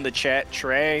 person in the chat,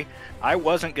 Trey, I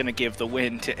wasn't going to give the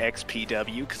win to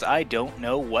XPW because I don't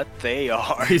know what they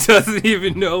are. He doesn't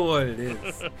even know what it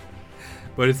is.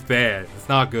 But it's bad. It's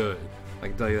not good. I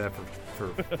can tell you that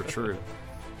for true.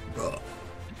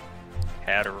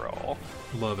 Adderall.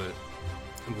 Love it.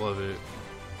 Love it.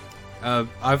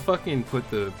 I fucking put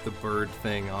the bird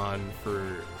thing on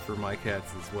for my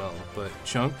cats as well, but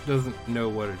Chunk doesn't know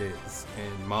what it is,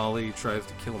 and Molly tries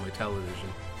to kill my television.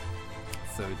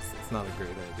 So it's not a great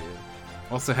idea.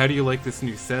 Also, how do you like this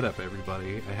new setup,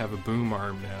 everybody? I have a boom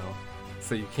arm now,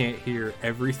 so you can't hear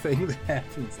everything that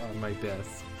happens on my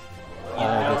desk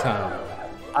all the time.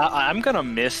 I'm gonna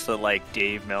miss the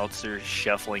Dave Meltzer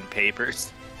shuffling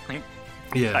papers,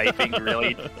 Yeah. typing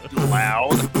really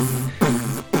loud.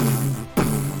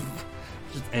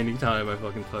 Just anytime I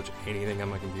fucking touch anything on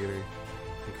my computer.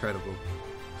 Incredible.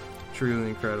 Truly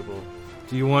incredible.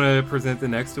 Do you want to present the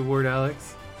next award,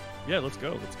 Alex? Yeah, let's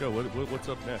go. What's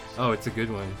up next? Oh, it's a good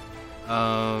one.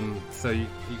 So you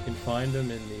can find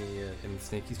them in the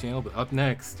Stinkies channel, but up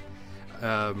next,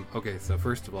 okay, so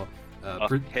first of all,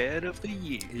 Fuckhead of the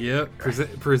year. Yep,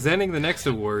 presenting the next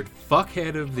award,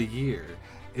 Fuckhead of the Year,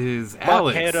 is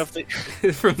Alex Fuckhead of the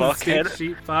from the Stink Fuckhead-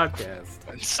 Sheet Podcast.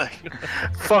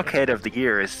 Fuckhead of the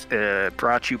year is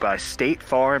brought to you by State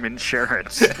Farm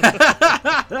Insurance.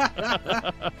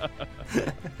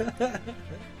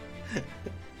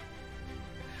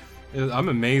 I'm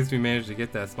amazed we managed to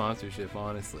get that sponsorship,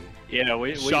 honestly. Yeah,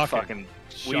 we Shocking.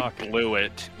 we blew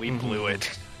it. We blew Mhm.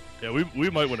 it. Yeah, we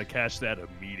might want to cash that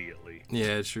immediately.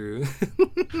 Yeah, true.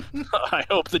 I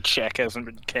hope the check hasn't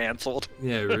been canceled.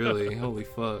 Yeah, really. Holy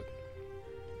fuck.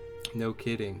 No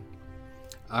kidding.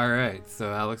 All right,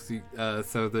 so Alex,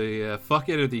 so the Fuck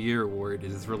It of the Year award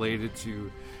is related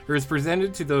to, or is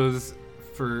presented to those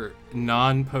for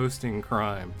non-posting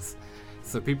crimes.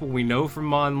 So people we know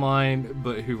from online,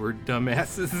 but who were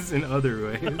dumbasses in other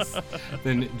ways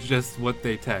than just what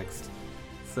they text.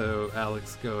 So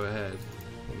Alex, go ahead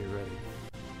when you're ready.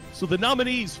 So the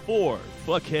nominees for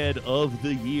Fuckhead of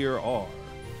the Year are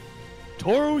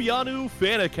Toru Yanu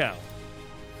fan account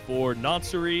for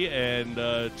noncery and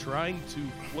trying to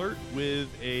flirt with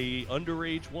a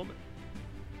underage woman.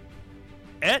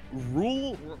 At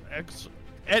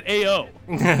AO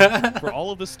for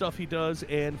all of the stuff he does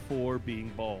and for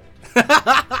being bald.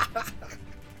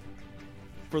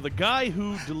 For the guy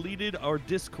who deleted our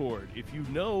Discord, if you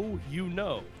know, you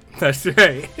know. That's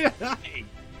right.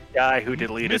 Guy who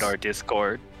deleted Miss- our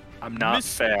Discord. I'm not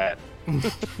Miss- fat.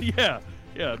 Yeah,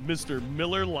 Mr.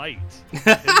 Miller Lite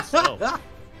himself.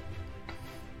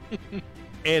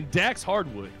 And Dax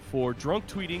Hardwood for drunk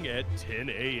tweeting at 10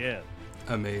 a.m.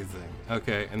 Amazing.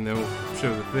 Okay, and then we'll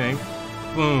show the thing.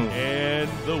 Boom. And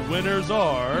the winners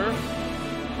are...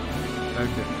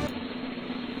 Okay.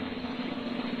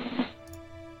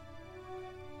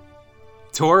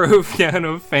 Toro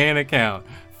Piano fan account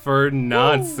for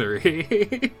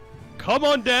noncery. Come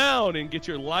on down and get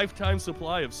your lifetime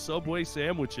supply of Subway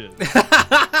sandwiches.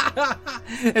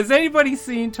 Has anybody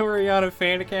seen Toriano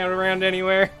fan account around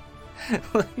anywhere?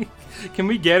 Like, can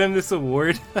we get him this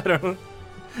award? I don't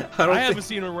I think... haven't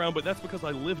seen him around, but that's because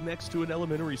I live next to an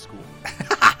elementary school.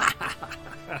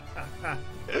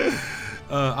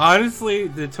 Honestly,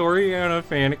 the Toriano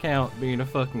fan account being a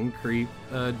fucking creep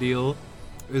deal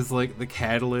is like the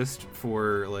catalyst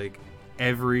for like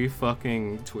every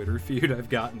fucking Twitter feud I've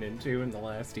gotten into in the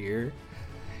last year.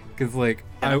 Because like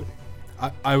I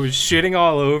was shitting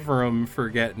all over him for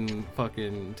getting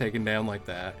fucking taken down like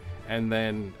that, and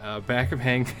then Back of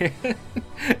Hangman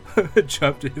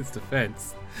jumped to his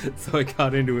defense, so I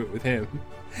got into it with him,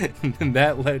 and then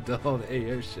that led to all the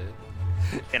AO shit.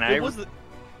 Can I? Go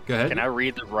ahead. Can I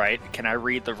read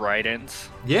the write-ins?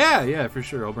 Yeah, for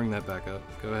sure. I'll bring that back up.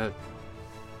 Go ahead.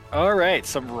 All right,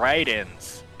 some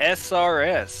write-ins.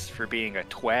 SRS for being a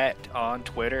twat on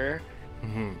Twitter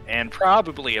and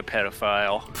probably a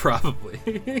pedophile.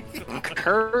 Probably.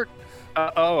 Kurt.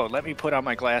 Let me put on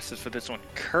my glasses for this one.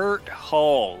 Kurt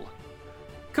Hall.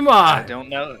 Come on. I don't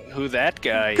know who that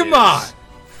guy is. Come on.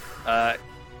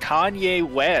 Kanye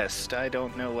West. I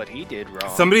don't know what he did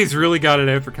wrong. Somebody's really got it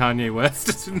out for Kanye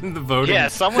West in the voting. Yeah,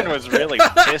 someone was really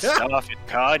pissed off at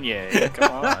Kanye.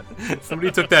 Come on.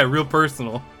 Somebody took that real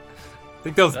personal. I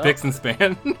think that was No. Bix and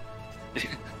Span.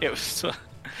 It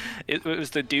was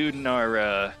the dude in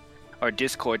our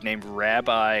Discord named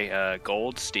Rabbi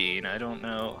Goldstein. I don't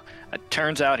know. It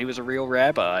turns out he was a real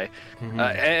rabbi.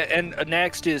 And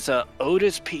next is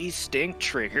Otis P. Stink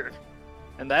Trigger.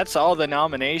 And that's all the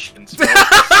nominations.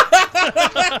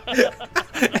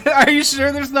 Are you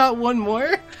sure there's not one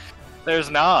more? There's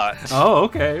not. Oh,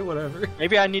 okay, whatever.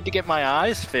 Maybe I need to get my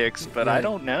eyes fixed, but I Yeah.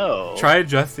 don't know. Try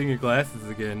adjusting your glasses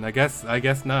again. I guess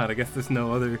not. I guess there's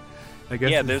no other.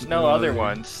 There's no other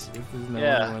ones. I guess there's no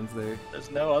Yeah. other ones there.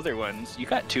 There's no other ones. You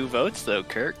got 2 votes though,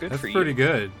 Kurt. Good That's for pretty you.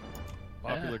 good.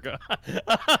 Popular guy.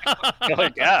 Popular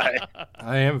guy.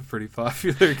 I am a pretty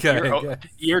popular guy. I guess.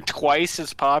 You're twice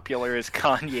as popular as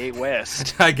Kanye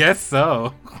West. I guess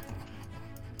so.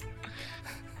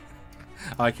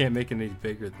 I can't make it any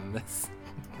bigger than this.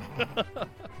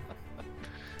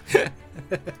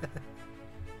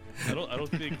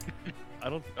 I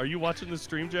don't. Are you watching the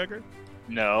stream, Jagger?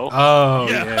 No. Oh,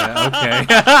 yeah, okay.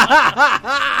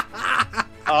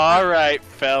 All right,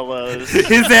 fellas.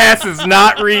 His ass is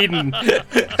not reading.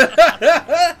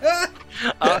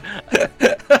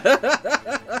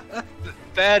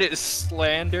 That is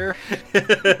slander.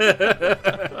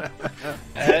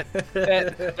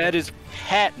 That is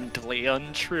patently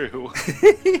untrue.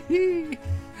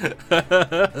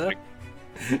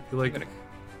 Like,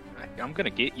 I'm gonna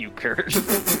get you, Kurt.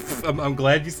 I'm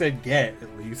glad you said get,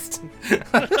 at least.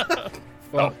 Oh,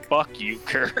 Fuck. fuck you,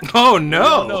 Kurt. Oh,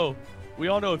 no! We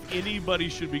all know if anybody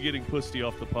should be getting pussy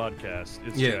off the podcast,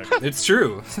 it's Yeah, Jagger. it's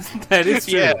true. That is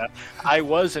true. Yeah, I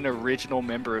was an original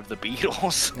member of the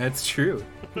Beatles. That's true.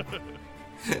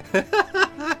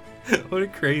 What a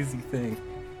crazy thing.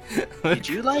 Did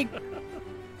you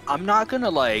I'm not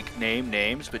gonna name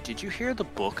names, but did you hear the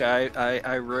book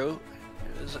I wrote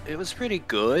It was pretty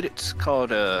good. It's called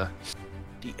The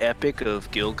Epic of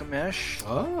Gilgamesh.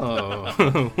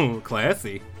 Oh,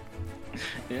 classy.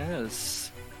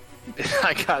 Yes.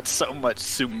 I got so much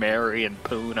Sumerian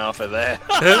poon off of that.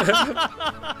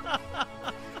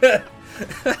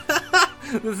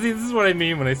 This is what I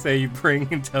mean when I say you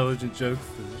bring intelligent jokes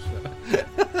to the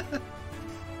show.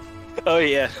 Oh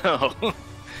yeah, no.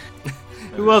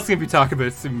 Who else can be talking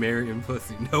about Sumerian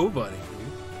pussy? Nobody.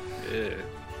 Yeah.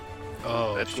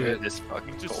 Oh, That's where shit. this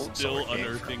fucking Just cold still sword came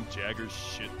unearthing Jagger's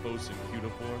shitpost in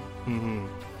uniform. Mm-hmm.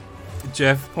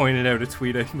 Jeff pointed out a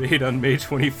tweet I made on May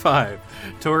 25.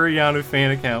 Toriano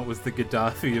fan account was the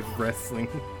Gaddafi of wrestling.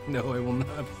 No, I will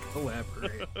not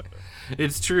elaborate.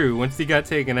 It's true. Once he got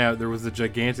taken out, there was a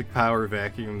gigantic power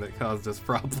vacuum that caused us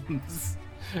problems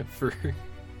for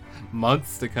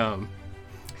months to come.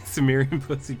 Sumerian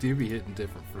pussy do be hitting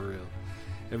different for real.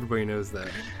 Everybody knows that.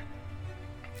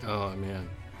 Oh, man.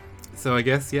 So I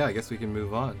guess we can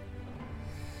move on.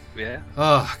 Yeah.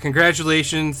 Oh,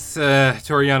 congratulations,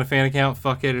 Toriana fan account,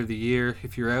 fuckhead of the year.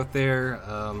 If you're out there,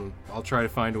 I'll try to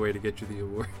find a way to get you the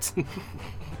award.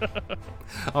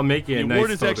 I'll make you The a nice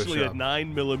award is Photoshop. actually a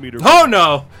 9mm. Oh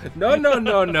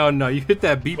no! No! You hit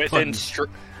that beat With, button.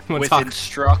 with talk-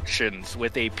 instructions,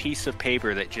 with a piece of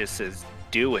paper that just says,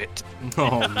 do it.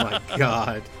 Oh my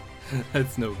god,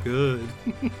 that's no good.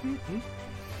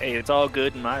 Hey, it's all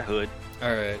good in my hood.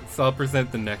 All right, so I'll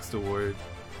present the next award.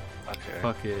 Okay.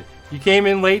 Fuck it. You came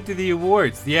in late to the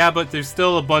awards. Yeah, but there's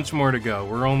still a bunch more to go.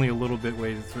 We're only a little bit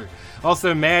way through.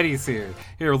 Also, Maddie's here.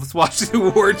 Here, let's watch the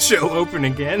award show open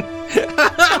again.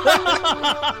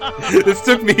 This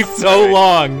took me so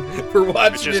long for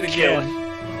watching it again.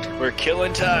 We're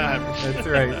killing time. That's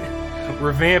right.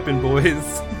 We're vamping,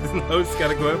 boys. The host's got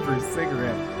to go out for his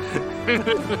cigarette.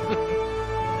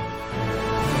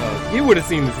 You would have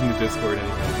seen this in the Discord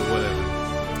anyway, but whatever.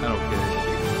 I don't care.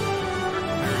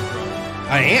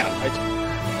 I am.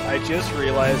 I just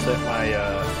realized that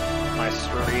my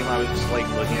stream, I was just like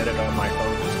looking at it on my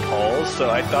phone, was calls, so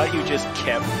I thought you just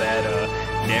kept that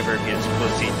never gets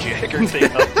pussy Jagger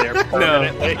thing up there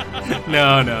permanently.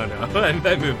 No.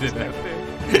 I moved it out there.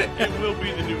 It will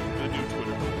be the new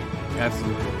Twitter.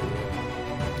 Absolutely.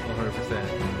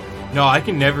 100%. No, I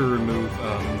can never remove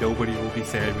nobody will be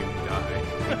sad when you die.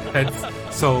 That's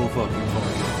so fucking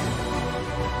funny.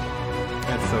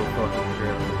 That's so fucking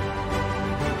incredible.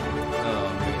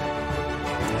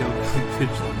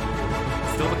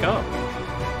 Still to come.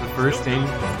 The first team,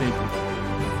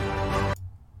 Stinkies.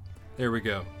 There we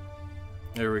go.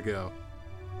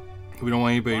 We don't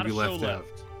want anybody to be left out.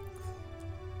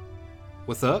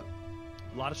 What's up?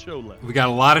 A lot of show left. We got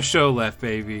a lot of show left,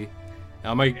 baby.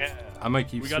 I might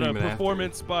keep We got a streaming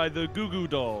performance by the Goo Goo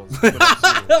Dolls.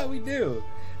 after. We do.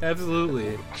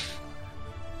 Absolutely.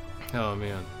 Oh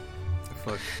man.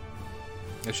 Fuck.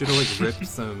 I should have ripped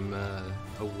some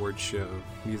award show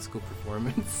musical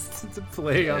performance to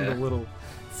play on the little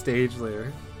stage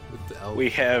there with the elf.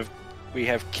 We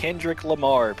have Kendrick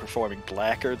Lamar performing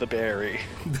Blacker the Berry.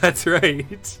 That's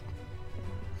right.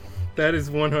 That is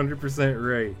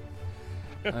 100%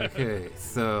 right. Okay,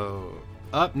 so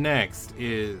up next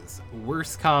is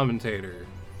Worst Commentator.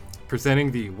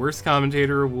 Presenting the Worst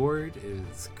Commentator Award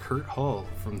is Kurt Hall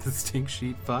from the Stink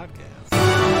Sheet Podcast.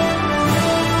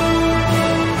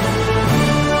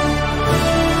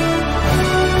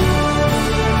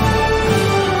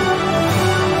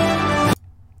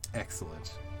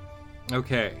 Excellent.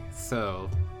 Okay, so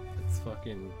let's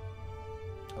fucking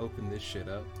open this shit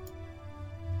up.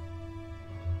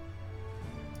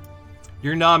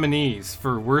 Your nominees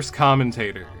for Worst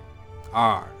Commentator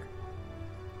are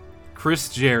Chris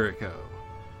Jericho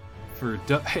for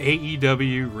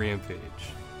AEW Rampage,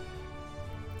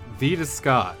 Vita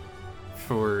Scott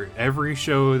for every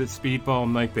show that Speedball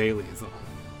and Mike Bailey is on,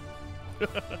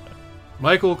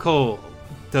 Michael Cole,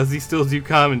 does he still do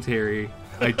commentary?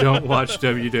 I don't watch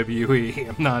WWE,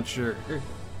 I'm not sure.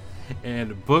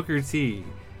 And Booker T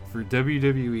for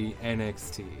WWE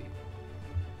NXT.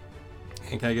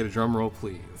 And can I get a drum roll,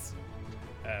 please?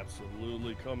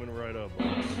 Absolutely coming right up,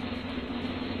 boss.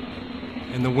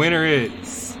 And the winner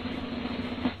is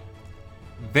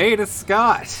Veda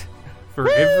Scott for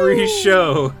every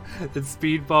show that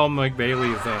Speedball Mike Bailey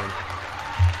is on.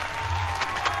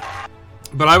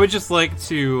 But I would just like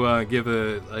to give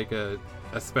a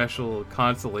special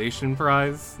consolation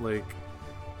prize,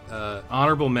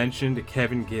 honorable mention to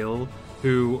Kevin Gill,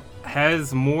 who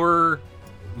has more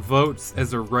votes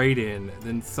as a write-in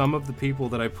than some of the people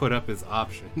that I put up as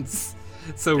options.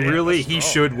 So Damn, really, that's he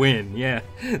strong, should man. win. Yeah,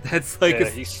 that's like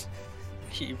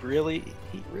he really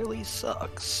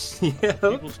sucks. yeah.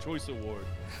 People's Choice Award.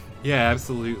 Yeah,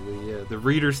 absolutely. Yeah, the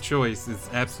reader's choice is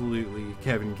absolutely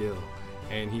Kevin Gill,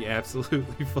 and he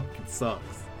absolutely fucking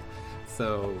sucks.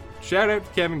 So shout out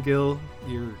to Kevin Gill.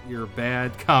 You're a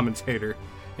bad commentator,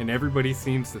 and everybody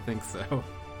seems to think so.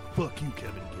 Fuck you,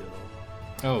 Kevin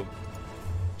Gill. Oh,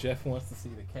 Jeff wants to see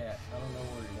the cat. I don't know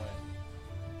where he went.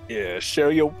 Yeah, show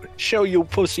your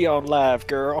pussy on live,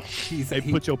 girl. Hey,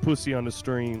 put your pussy on the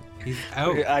stream. He's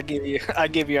out. I give you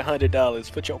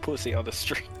 $100. Put your pussy on the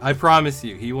street. I promise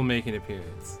you, he will make an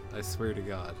appearance. I swear to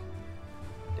God.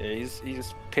 Yeah,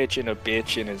 he's pitching a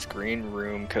bitch in his green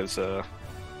room because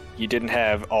you didn't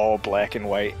have all black and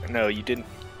white. No, you didn't.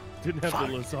 Didn't have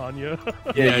the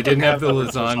lasagna. Yeah, I didn't have the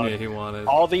lasagna he wanted.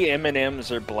 All the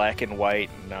M&Ms are black and white,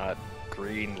 not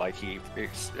green like he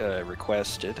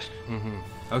requested. Mm-hmm.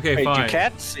 Okay, Hey, fine. do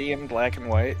cats see in black and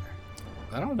white?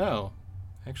 I don't know.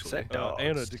 Actually, Is that dogs?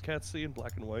 Anna, do cats see in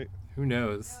black and white? who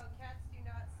knows? Cats do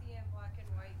not see in black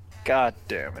and white. God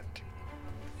damn it.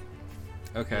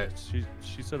 Okay,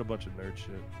 She said a bunch of nerd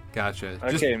shit. gotcha.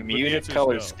 Okay, Just, muted answer's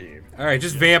color no. scheme. all right,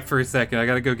 just vamp for a second. I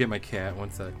gotta go get my cat. One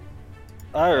sec.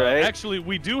 All right. Actually,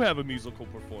 we do have a musical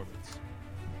performance.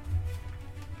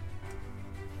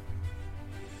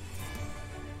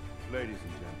 Ladies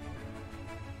and gentlemen,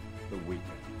 the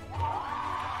weekend.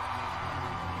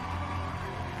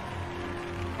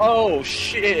 Oh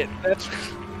shit! That's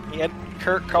he had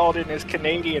Kurt called in his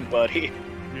Canadian buddy.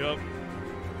 Yep.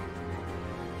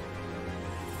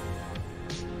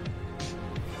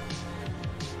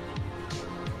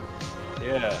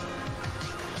 Yeah.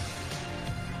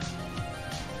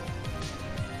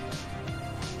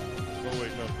 Oh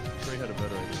wait, no. Trey had a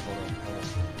better idea. Hold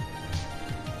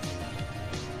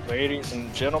on. Ladies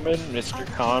and gentlemen, Mr.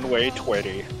 Conway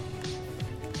Twitty.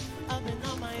 I've been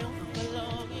on my own for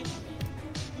long.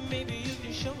 Maybe you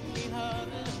can show me how to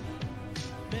love,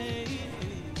 baby.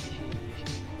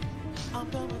 I'm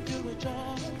going through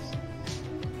withdrawals.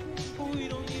 We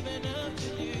don't even have to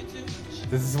do too much.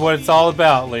 This is what it's all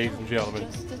about, ladies and gentlemen.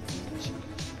 Just a touch.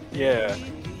 Yeah.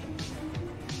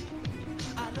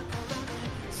 I look around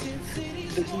and Sin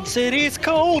City's The city's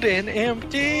cold and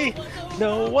empty.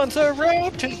 No one's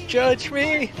around to judge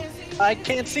me. I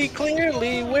can't see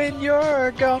clearly when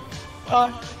you're gone.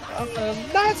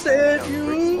 I said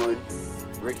you.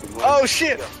 Oh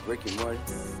shit! Rick and Morty.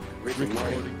 Rick Rick and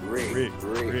Morty.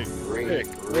 and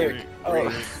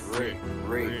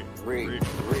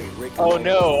Rick. Oh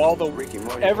no! All the Rick and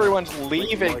Morty. everyone's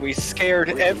leaving. We scared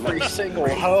every single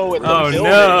hoe in the Oh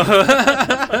building.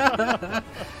 no!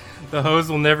 The hoes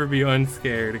will never be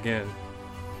unscared again.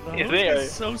 The Yeah, host they are.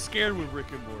 is so scared with Rick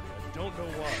and Morty. I don't know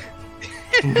why.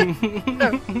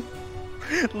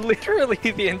 Literally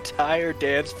the entire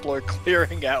dance floor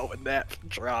clearing out when that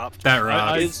dropped. That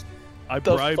rocks. I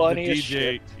The bribed the funniest DJ.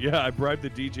 shit. Yeah, I bribed the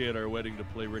DJ at our wedding to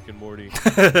play Rick and Morty.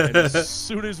 And as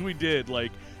soon as we did,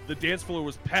 like, the dance floor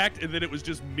was packed, and then it was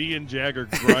just me and Jagger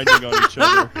grinding on each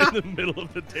other in the middle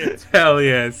of the dance. Hell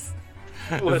yes.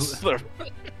 Was the-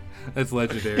 That's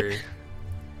legendary.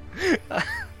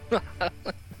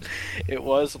 It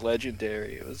was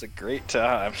legendary. It was a great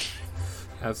time.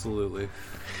 Absolutely.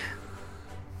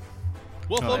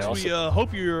 Well, Oh, folks, I we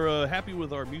hope you're happy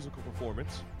with our musical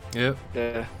performance. Yep.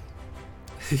 Yeah.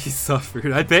 He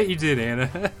suffered. I bet you did, Anna.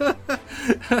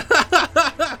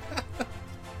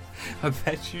 I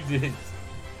bet you did.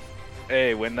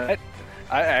 Hey, when that,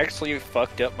 I actually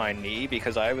fucked up my knee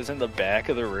because I was in the back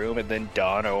of the room and then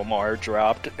Don Omar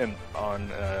dropped, and on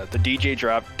the DJ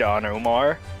dropped Don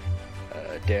Omar,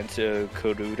 Danzo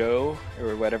Korudo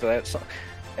or whatever that song,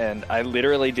 and I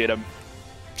literally did a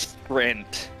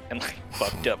sprint and like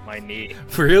fucked up my knee.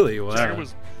 Really? Wow. Jagger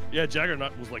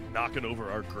was like knocking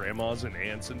over our grandmas and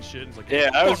aunts and shit. He's like, Yeah,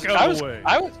 I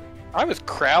was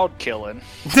crowd killing.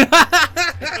 Just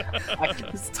I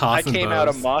tossing came out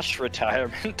of bows. mosh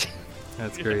retirement.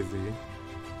 That's crazy.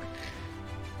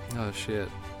 Oh shit.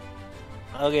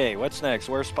 Okay, what's next?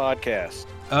 Worst podcast.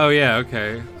 Oh yeah.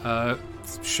 Okay.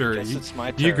 Sure. Guess You, it's my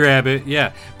you turn. grab it.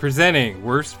 Yeah. Presenting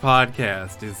worst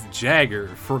podcast is Jagger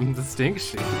from the Stink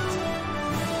Sheet.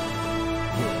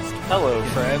 Hello,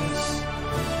 friends.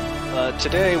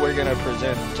 Today we're gonna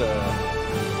present.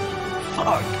 Fuck!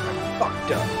 I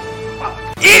fucked up. Fuck!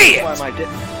 Idiot!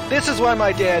 This is why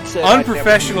my dad said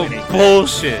Unprofessional I'd never do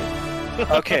bullshit.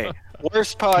 anything. Okay,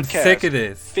 worst I'm podcast. sick of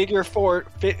this. Figure four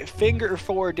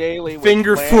daily. with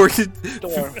Finger Lance four.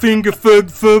 Storm. Finger food.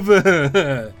 Shut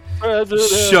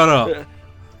up.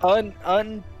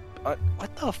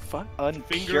 What the fuck?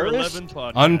 Finger Unpurist? 11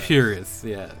 podcast. Unpurist.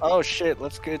 Yeah. Oh shit!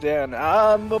 Let's go down.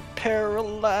 I'm a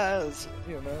paralyzed.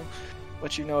 You know.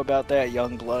 What you know about that,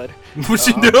 young blood? What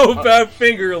you know about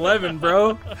Finger 11,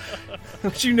 bro?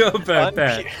 What you know about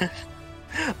that?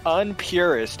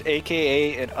 Unpurist,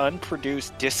 aka an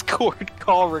unproduced Discord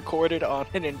call recorded on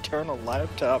an internal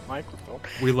laptop microphone.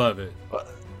 We love it.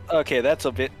 Okay, that's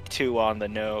a bit too on the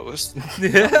nose.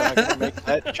 I'm not gonna make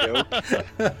that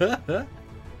joke.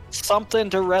 Something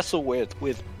to wrestle with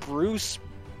Bruce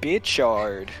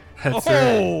Bitchard. That's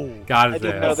right. God I is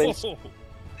didn't know ass.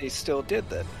 they still did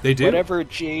that. They do? Whatever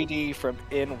JD from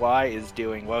NY is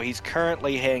doing, well, he's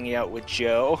currently hanging out with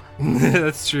Joe.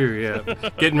 That's true, yeah.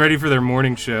 Getting ready for their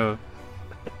morning show.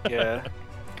 Yeah.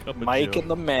 Cup of Mike Joe. and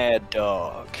the Mad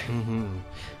Dog. Mm-hmm.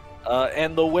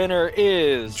 And the winner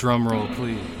is... Drum roll,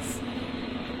 please.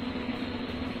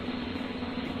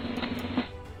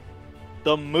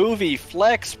 The Movie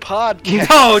Flex Podcast.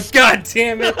 Oh, god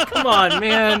damn it. Come on,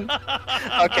 man.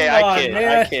 Okay, Come I on, kid.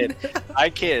 man. I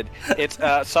kid. It's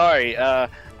sorry.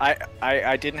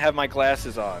 I didn't have my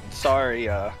glasses on. Sorry.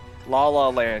 La La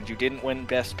Land. You didn't win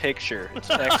Best Picture. It's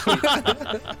actually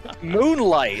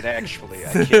Moonlight. Actually,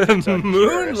 I kid. It's Unpurist.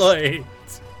 Moonlight.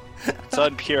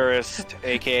 Sun Purist,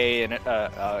 aka an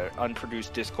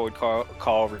unproduced Discord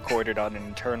call recorded on an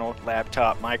internal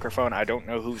laptop microphone. I don't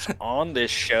know who's on this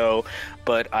show,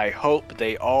 but I hope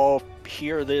they all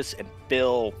hear this and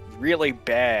feel really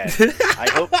bad.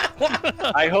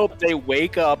 I hope they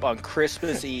wake up on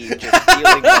Christmas Eve just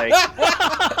feeling like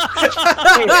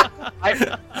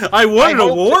I won an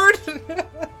award?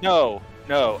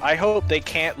 No, I hope they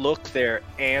can't look their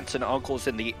aunts and uncles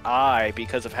in the eye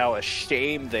because of how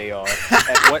ashamed they are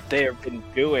at what they have been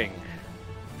doing.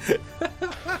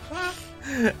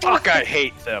 Fuck, I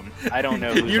hate them. I don't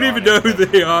know who's You don't on even know it, who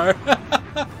but- they are.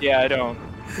 Yeah, I don't.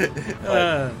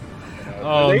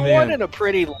 Oh, They man. won in a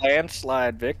pretty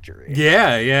landslide victory.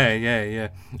 Yeah.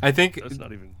 I think That's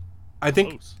not even I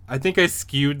think close. I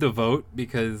skewed the vote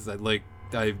because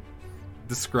I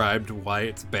described why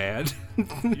it's bad.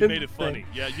 You made it funny.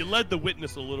 Yeah, you led the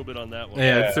witness a little bit on that one.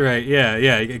 Yeah, that's right. Yeah,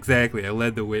 exactly. I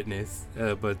led the witness,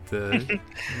 but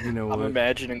you know I'm what?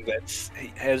 imagining that.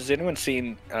 Has anyone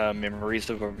seen Memories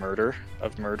of a Murder?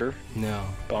 No.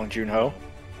 Bong Joon-ho?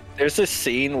 There's this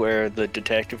scene where the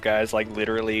detective guy's like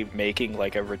literally making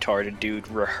like a retarded dude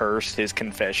rehearse his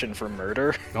confession for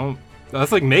murder. Oh,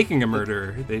 that's like Making a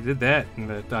Murderer. They did that in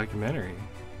the documentary.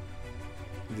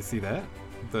 Did you see that?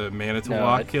 The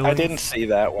Manitowoc killing. I didn't see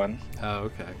that one. Oh,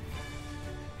 okay.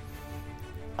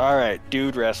 All right,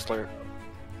 dude wrestler.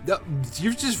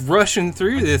 You're just rushing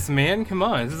through this, man. Come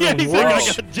on. This is Yeah, a he's war like,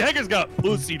 sh- Jagger's got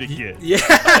pussy to get. Yeah.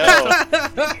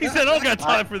 He said, I don't got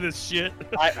time for this shit.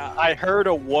 I heard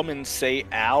a woman say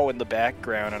 "ow" in the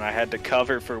background, and I had to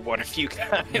cover for one of you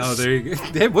guys. Oh, there you go.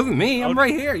 It wasn't me. I'm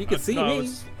right here. You can see No, me.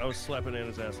 I was slapping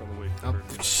Anna's ass on the way. Oh,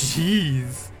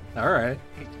 jeez. All right.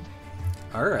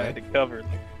 All I had right. to cover.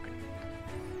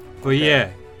 But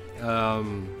yeah,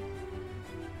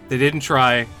 they didn't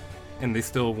try, and they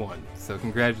still won. So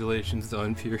congratulations to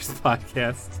Unpierced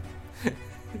Podcast.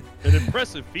 An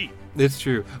impressive feat. It's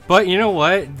true. But you know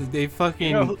what? They fucking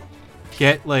You know-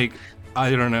 get like, I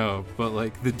don't know, but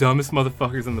like the dumbest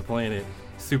motherfuckers on the planet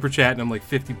super chatting them like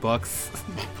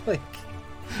 $50 like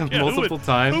Yeah, multiple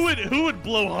times. Who would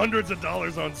blow hundreds of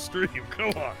dollars on stream? Come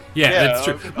on. Yeah, Yeah, that's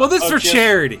true. Well, this is for just-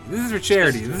 charity. This is for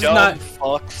charity. This is Dumb not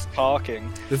fucks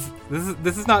talking. this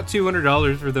is not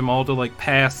 $200 for them all to like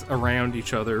pass around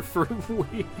each other for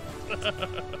weed.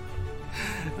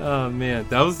 Oh man,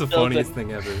 that was the So funniest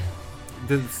thing ever.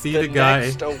 To see The the guy.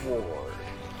 next award.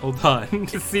 Hold on.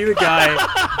 To see the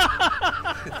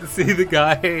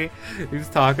guy who's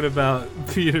talking about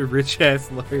being a rich ass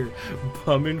lawyer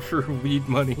bumming for weed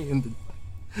money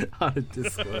on a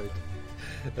Discord.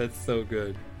 That's so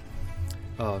good.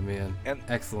 Oh man. And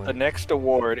excellent. The next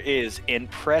award is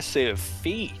Impressive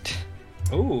Feat.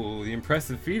 Oh, the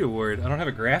Impressive Feat Award. I don't have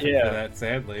a graphic Yeah. for that,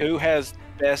 sadly. Who has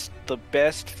the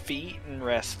best feet in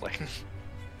wrestling?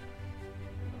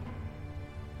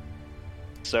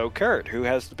 So Kurt, who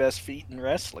has the best feet in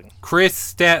wrestling? Chris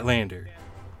Statlander.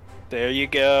 There you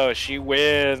go. She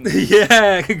wins.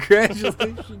 Yeah, congratulations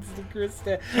to Chris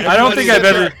Stat. I don't think I've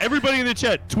ever. Everybody in the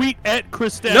chat, tweet at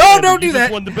Chris Stat. No, don't do You just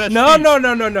that. won the best No, feat. no,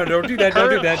 no, no, no. Don't do that. Don't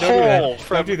do that. Don't do Kurt Hole that.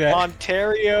 from Don't do that.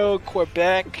 Ontario,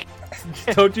 Quebec,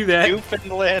 Don't do that.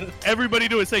 Newfoundland. Everybody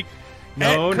do it. Say,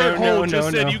 No, Kurt no, Hole no,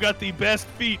 just no, said no. you got the best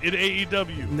feet in E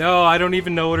AEW. No, I don't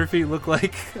even know what her feet look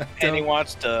like. And he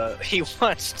wants to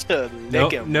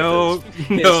lick him. No, with his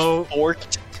no.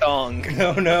 forked tongue.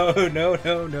 No, no, no,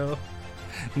 no, no.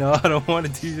 No, I don't want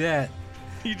to do that.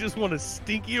 You just won a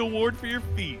stinky award for your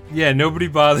feet. Yeah, nobody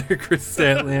bother Chris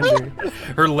Statlander.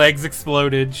 Her legs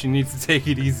exploded. She needs to take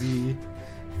it easy.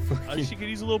 She could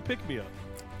use a little pick-me-up.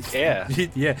 Yeah.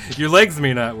 Yeah, your legs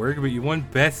may not work, but you won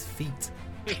best feet.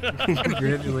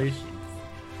 Congratulations.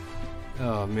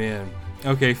 Oh man.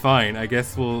 Okay, fine. I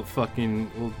guess we'll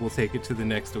take it to the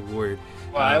next award.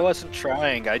 Well, I wasn't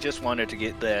trying. I just wanted to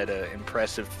get that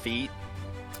impressive feat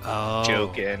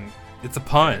joke in. It's a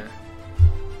pun.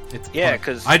 It's a pun.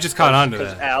 Because I just caught on to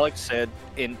Because that. Alex said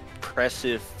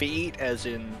impressive feat, as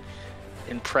in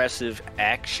impressive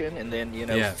action, and then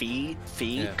feet.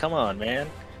 Yeah. Come on, man.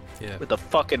 Yeah. With the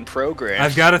fucking program.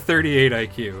 I've got a 38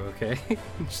 IQ. Okay,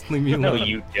 just leave me alone. No,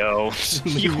 you don't.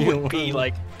 You would be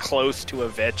like close to a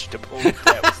vegetable if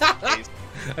that was the case.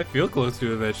 I feel close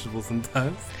to a vegetable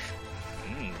sometimes.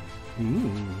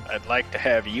 I'd like to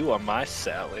have you on my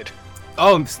salad.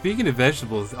 Oh, speaking of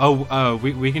vegetables,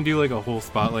 we can do like a whole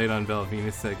spotlight on Val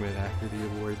Venus segment after the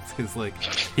awards, because like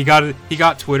he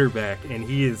got Twitter back and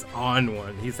he is on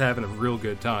one. He's having a real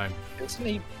good time.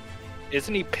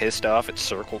 Isn't he pissed off at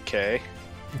Circle K?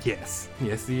 Yes he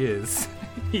is.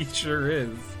 He sure is.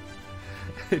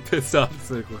 Pissed off at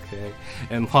Circle K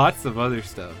and lots of other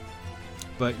stuff.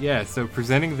 But yeah, so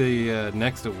presenting the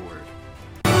next award.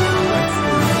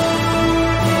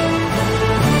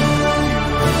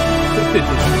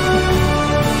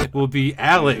 Will be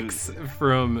Alex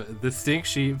from the Stink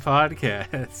Sheet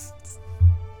Podcast.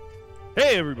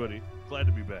 Hey everybody, glad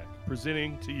to be back.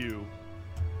 Presenting to you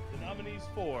the nominees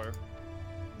for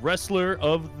Wrestler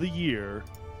of the Year,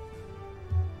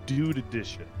 Dude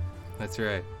Edition. That's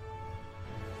right.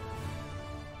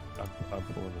 I'm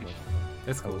pulling it up.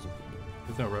 That's cool.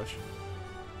 There's no rush.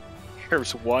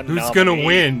 There's one Who's nominee. gonna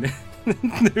win?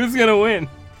 Who's gonna win?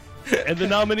 And the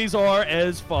nominees are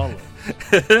as follows.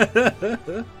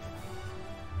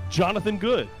 Jonathan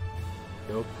Good.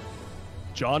 Yep.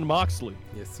 John Moxley.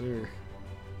 Yes, sir.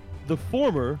 The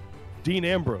former Dean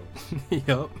Ambrose.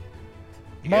 Yep.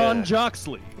 Mon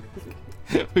Joxley.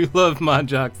 We love Mon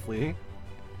Joxley.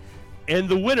 And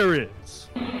the winner is...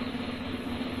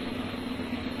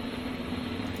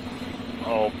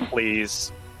 Oh,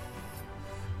 please.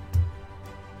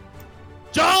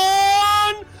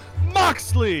 John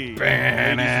Moxley! Ladies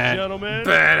and gentlemen.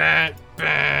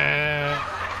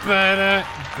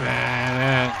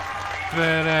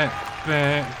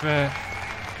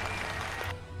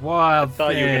 Wild I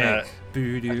thought you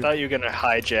were gonna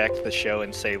hijack the show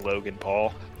and say Logan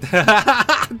Paul.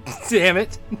 Damn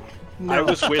it. No. I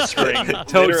was whispering. Don't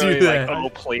do literally that. Like, oh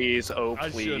please, oh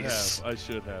please. I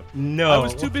should have. No. I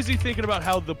was too busy thinking about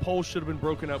how the poll should have been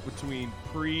broken up between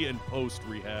pre and post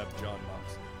rehab John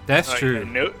Moxley. That's Oh, true.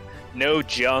 yeah, no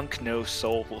junk, no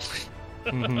soul.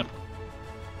 Mhm.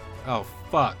 Oh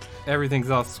fuck! Everything's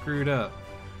all screwed up.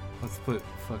 Let's put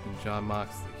fucking John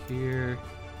Moxley here.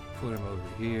 Put him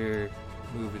over here.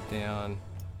 Move it down.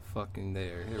 Fucking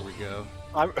there. Here we go.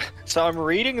 I'm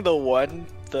reading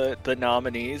the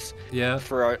nominees. Yeah.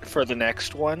 For the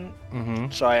next one.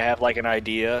 Mm-hmm. So I have like an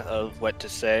idea of what to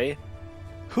say.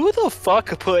 Who the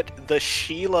fuck put the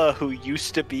Sheila who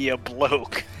used to be a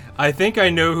bloke? I think I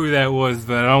know who that was,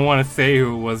 but I don't want to say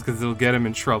who it was because it'll get him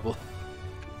in trouble.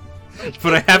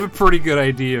 But I have a pretty good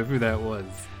idea of who that was.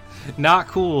 Not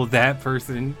cool, that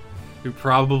person who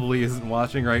probably isn't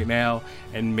watching right now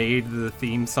and made the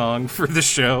theme song for the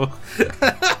show.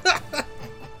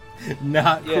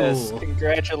 Not Yes, cool.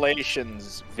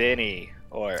 Congratulations, Vinny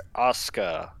or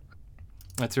Asuka.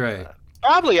 That's right.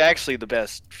 Probably actually the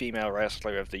best female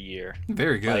wrestler of the year.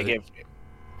 Very good. Like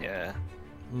yeah.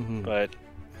 Mhm. But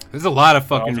There's a lot of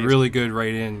fucking Obviously. really good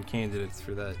write-in candidates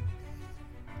for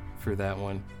that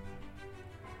one.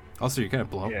 Also, you're kind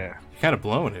of blowing. Yeah. You're kind of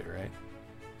blowing it, right?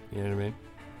 You know what I mean?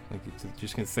 Like you're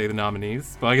just gonna say the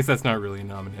nominees. Well, I guess that's not really a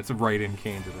nominee. It's a write-in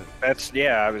candidate. that's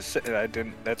I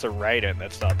didn't. That's a write-in.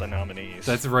 That's not the nominees.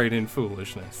 That's write-in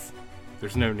foolishness.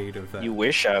 There's no need of that. You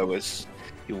wish I was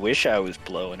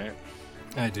blowing it.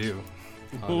 I do.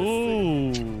 Honestly.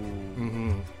 Ooh.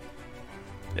 Mm-hmm.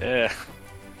 Yeah.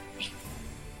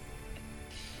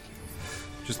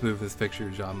 Just move this picture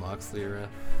of John Moxley around.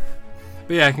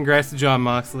 But yeah, congrats to John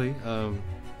Moxley.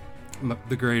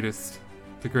 The greatest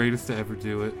to ever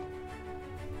do it.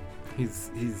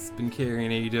 He's been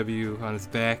carrying AEW on his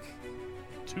back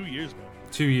 2 years now.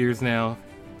 2 years now,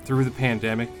 through the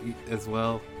pandemic as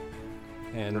well.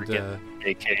 And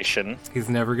Vacation. he's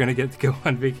never gonna get to go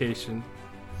on vacation.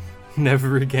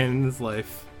 Never again in his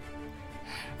life.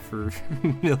 For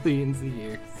millions of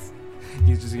years.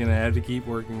 He's just gonna have to keep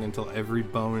working until every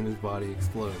bone in his body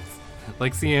explodes.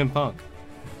 Like CM Punk.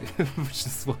 Which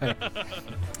is why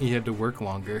he had to work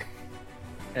longer.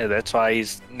 Yeah, that's why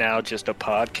he's now just a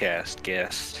podcast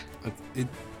guest.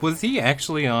 Was he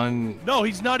actually on... No,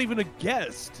 he's not even a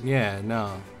guest. Yeah,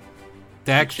 no.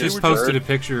 Dax They just were posted a just-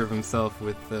 picture of himself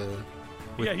with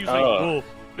Yeah, he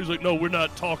was like, no, we're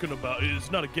not talking about it.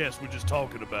 It's not a guest. We're just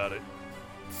talking about it.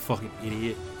 fucking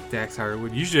idiot Dax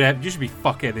Harwood. You should be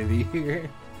fuck edited here.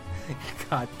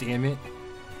 God damn it.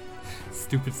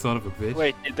 Stupid son of a bitch.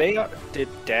 Wait, did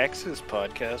Dax's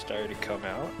podcast already come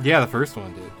out? Yeah, the first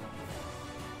one did.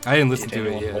 I didn't listen Did to it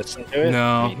anyone yet. listen to it?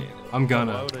 No, Me neither. I'm Why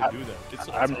gonna. would I do that? It's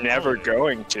I'm a never holiday.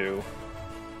 going to.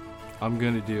 I'm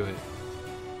gonna do it.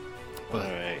 But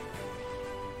Alright.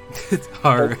 it's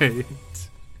alright.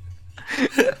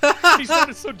 He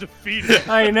sounded so defeated.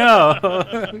 I know.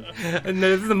 And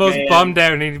this is the most Man. bummed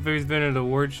out anybody's been at an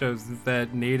award show since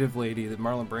that native lady that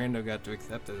Marlon Brando got to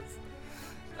accept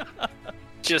us.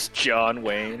 Just John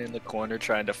Wayne in the corner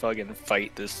trying to fucking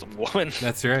fight this woman.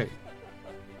 That's right.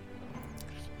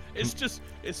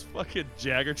 It's fucking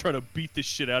Jagger trying to beat the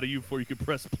shit out of you before you can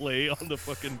press play on the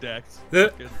fucking Dax Uh.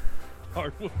 fucking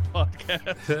Hardwood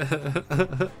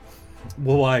podcast.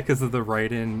 Well, why? Because of the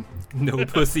write-in, no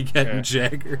pussy getting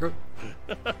Jagger.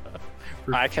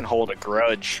 I can hold a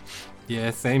grudge. Yeah,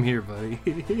 same here, buddy.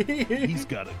 He's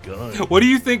got a gun. What do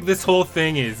you think this whole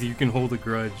thing is? You can hold a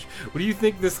grudge. What do you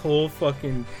think this whole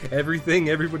fucking everything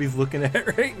everybody's looking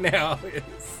at right now is?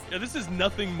 Yeah, this is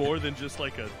nothing more than just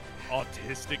like a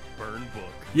autistic burn book.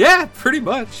 Yeah, pretty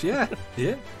much. Yeah,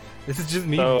 yeah. This is just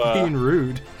me So, being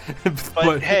rude.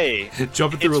 But hey,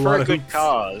 jumping through it's a for lot a of good hoops.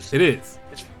 cause. It is.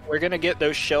 We're gonna get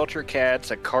those shelter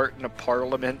cats a carton of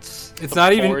parliaments. It's of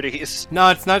not even. 40s. No,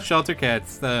 it's not shelter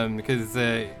cats. Because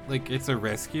like it's a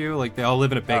rescue. Like they all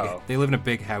live in a big. Oh. They live in a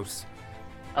big house.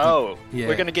 Oh, Yeah.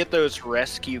 we're gonna get those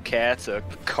rescue cats a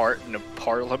carton of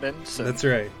parliaments and, That's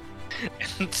right.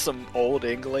 and some old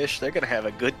English. They're gonna have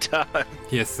a good time.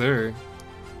 Yes, sir.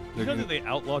 You know that they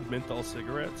outlawed menthol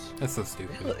cigarettes? That's so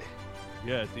stupid. Really?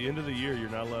 Yeah, at the end of the year, you're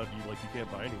not allowed. You can't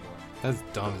buy anymore. That's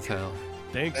dumb as hell.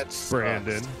 Thanks, That sucks.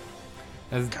 Brandon.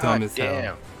 That's God dumb as damn.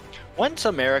 hell. Once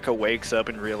America wakes up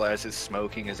and realizes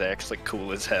smoking is actually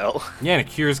cool as hell. Yeah, and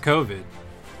it cures COVID.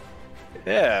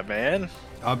 Yeah, man.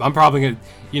 I'm probably gonna.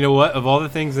 You know what? Of all the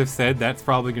things I've said, that's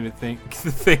probably gonna think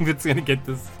the thing that's gonna get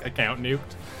this account nuked.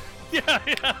 Yeah.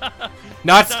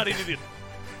 Not. Not even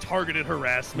targeted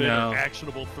harassment No. or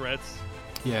actionable threats.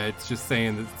 Yeah, it's just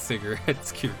saying that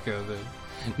cigarettes cure COVID.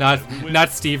 Not we went- not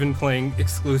Steven playing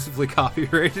exclusively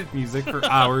copyrighted music for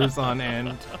hours on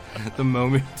end. The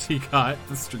moment he got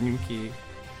the stream key.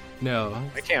 No.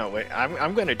 I can't wait.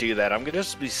 I'm gonna do that. I'm gonna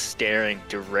just be staring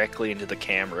directly into the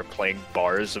camera, playing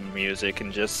bars of music,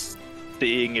 and just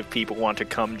seeing if people want to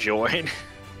come join.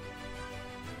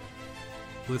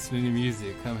 Listening to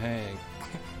music, come hang.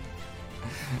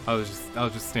 I was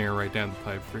just staring right down the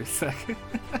pipe for a second.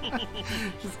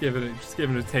 just giving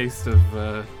it a taste of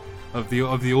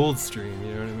the old stream,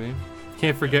 you know what I mean?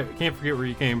 Can't forget where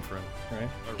you came from, right?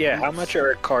 Yeah, how much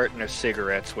are a carton of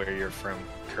cigarettes where you're from,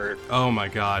 Kurt? Oh my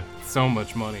god, so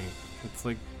much money. It's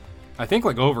like I think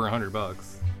like over $100.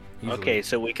 Easily. Okay,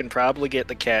 so we can probably get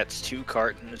the cats 2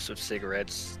 cartons of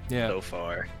cigarettes Yeah. so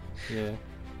far. Yeah.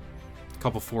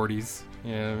 Couple 40s.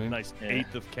 You know what I mean? Nice Yeah.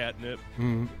 eighth of catnip.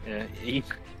 Mhm. Yeah,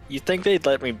 you think they'd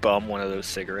let me bum one of those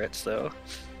cigarettes, though?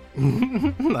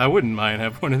 I wouldn't mind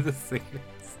have one of the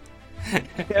cigarettes.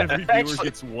 Every viewer actually-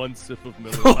 gets one sip of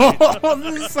Miller Lite.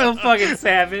 This is so fucking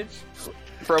savage.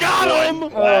 From Got one him!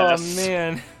 glass, Oh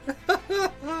man.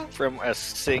 from a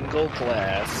single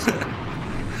glass.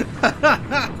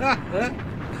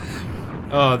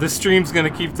 Oh, this stream's gonna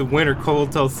keep the winter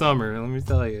cold till summer. Let me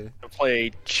tell you. To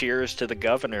play Cheers to the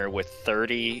Governor with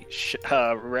 30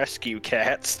 rescue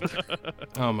cats.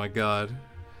 Oh my god.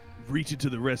 Reach into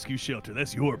the rescue shelter.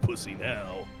 That's your pussy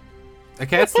now. A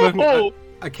cat smoking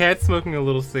a cat smoking a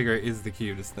little cigarette is the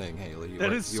cutest thing, Haley.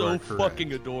 That is you so are correct.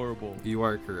 fucking adorable. You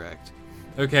are correct.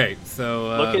 Okay, so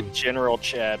Look at general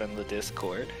chat in the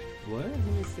Discord. what? Let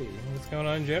me see. What's going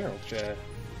on in general chat?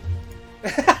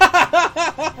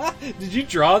 Did you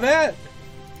draw that?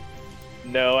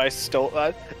 No, I stole.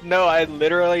 No, I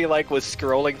literally was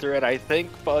scrolling through it. I think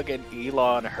fucking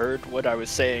Elon heard what I was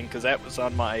saying because that was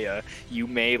on my "you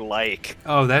may like."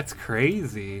 Oh, that's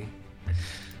crazy.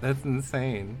 That's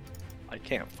insane. I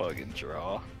can't fucking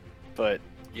draw, but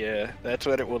yeah, that's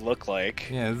what it would look like.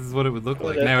 Yeah, this is what it would look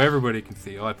like. that- Now everybody can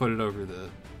see. Oh, I put it over the.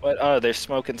 But oh, they're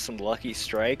smoking some Lucky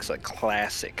Strikes, a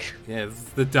classic. Yeah, this is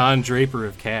the Don Draper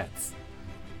of cats.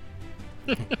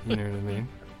 You know what I mean?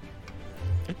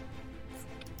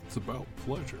 It's about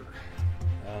pleasure.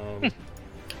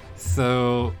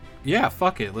 So yeah,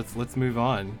 fuck it. Let's move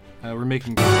on. We're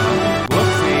making. Whoopsie.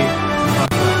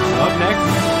 So up next,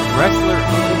 wrestler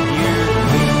of the year.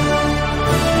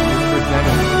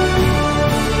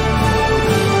 Presented.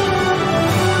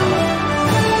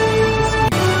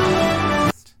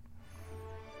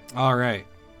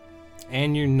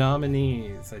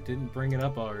 nominees. I didn't bring it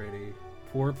up already.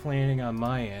 Poor planning on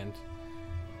my end.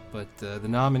 But the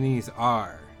nominees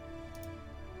are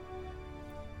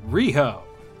Riho,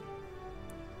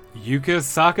 Yuka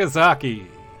Sakazaki,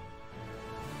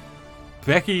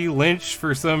 Becky Lynch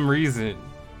for some reason,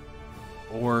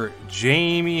 or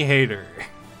Jamie Hayter.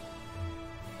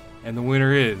 And the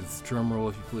winner is, drumroll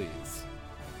if you please.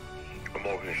 I'm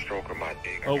over here stroking my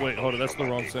dick. Oh, wait, hold on. That's the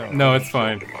wrong sound. No, it's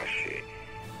fine. My shit.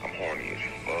 I'm horny as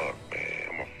fuck, man.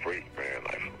 I'm a freak, man.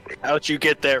 Like, for real. How'd you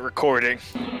get that recording?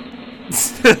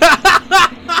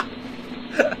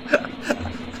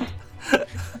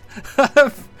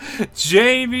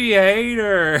 Jamie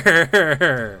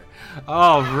Hayter.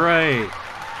 All right.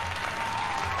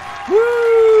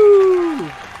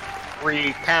 Woo!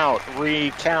 Recount.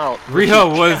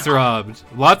 Riho was robbed.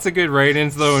 Lots of good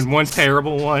ratings though, and one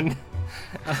terrible one.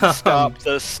 Stop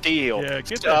the steal. Yeah,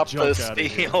 get Stop that junk the out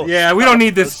of steal. Yeah, we don't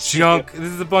need this Stop the junk.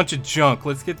 This is a bunch of junk.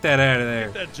 Let's get that out of there.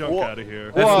 Get that junk out of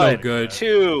here. That's One, no good.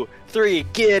 2, 3,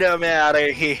 get him out of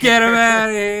here. Get him out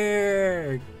of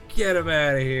here! Get him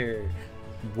out of here,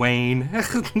 Wayne.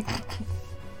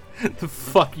 The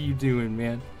fuck are you doing,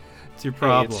 man? It's your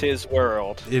problem. It's his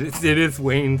world. It is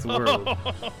Wayne's world.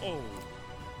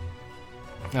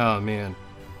 Oh man.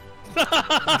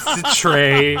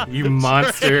 Trey, you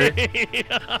monster.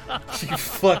 You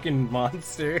fucking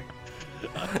monster.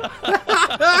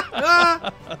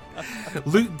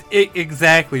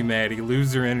 Exactly, Maddie.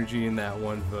 Loser energy in that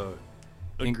one vote.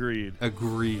 Agreed.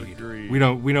 Agreed. We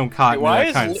don't cotton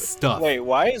that kind of stuff. Wait,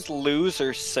 why is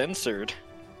loser censored?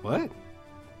 What?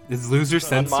 Is loser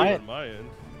censored? On my end.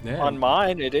 Yeah. On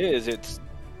mine, it is. It's.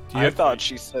 Do you I have- thought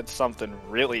she said something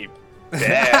really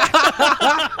bad.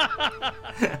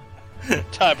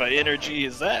 Type of energy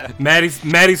is that?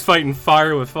 Maddie's fighting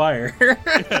fire with fire.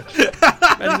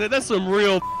 That's some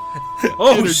real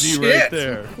Oh energy shit! right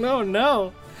there.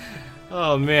 No.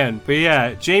 Oh man, but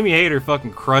yeah, Jamie Hayter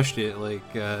fucking crushed it.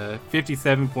 Like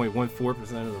 57.14%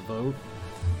 of the vote.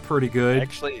 Pretty good.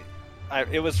 Actually,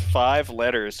 it was 5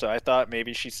 letters, so I thought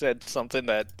maybe she said something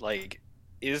that like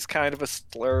is kind of a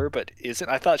slur, but isn't.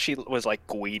 I thought she was like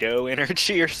Guido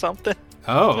energy or something.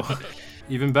 Oh,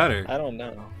 even better. I don't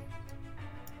know.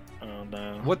 Oh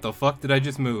no. What the fuck did I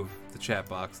just move? The chat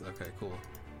box. Okay, cool.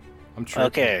 I'm tripping.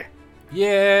 Okay.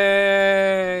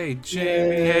 Yay!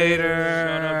 Jamie Hayter!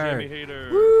 Shout out Jamie Hayter.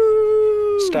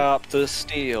 Woo! Stop the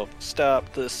steal.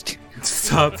 Stop the steal.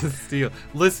 Stop the steal.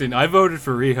 Listen, I voted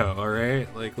for Riho,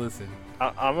 alright? Like, listen.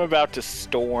 I'm about to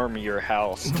storm your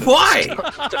house. Why?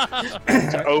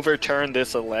 To overturn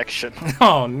this election.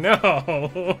 Oh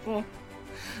no!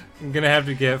 I'm gonna have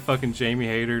to get fucking Jamie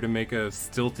Hayter to make a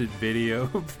stilted video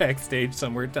backstage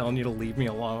somewhere telling you to leave me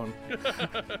alone.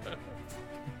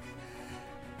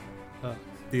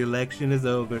 The election is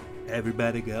over.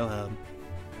 Everybody go home.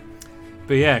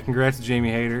 But yeah, congrats to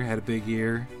Jamie Hayter. Had a big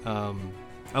year. I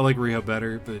like Riho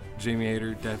better, but Jamie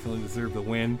Hayter definitely deserved the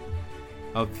win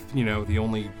of, the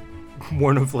only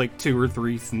one of like 2 or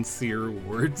 3 sincere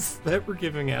awards that we're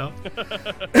giving out.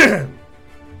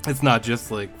 It's not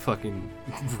just like fucking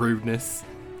rudeness.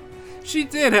 She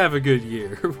did have a good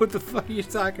year. What the fuck are you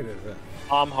talking about?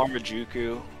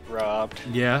 Harajuku robbed.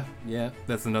 Yeah,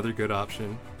 that's another good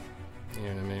option. You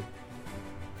know what I mean?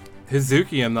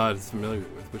 Hizuki I'm not as familiar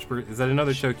with. Is that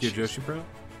another Tokyo Joshi Pro?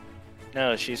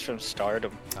 No, she's from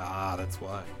Stardom. Ah, that's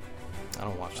why. I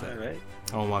don't watch that. Right?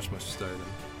 I don't watch much Stardom,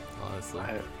 honestly.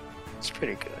 It's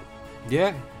pretty good.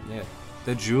 Yeah.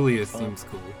 That Julia seems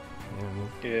cool.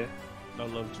 Yeah. I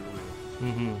love Julia.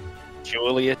 Mm-hmm.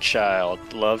 Julia Child,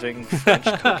 loving French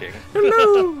cooking.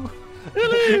 Hello!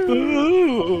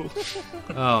 Ooh.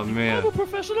 Oh, man. I'm a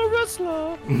professional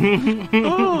wrestler.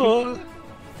 Oh,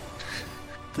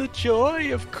 the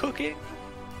joy of cooking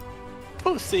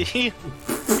pussy.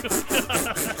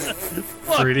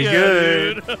 Pretty yeah,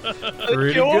 good. dude. The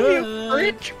Pretty joy good. of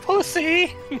French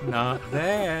pussy. Not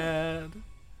bad.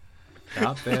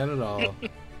 Not bad at all.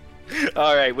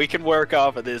 All right, we can work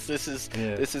off of this. This is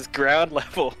ground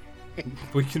level.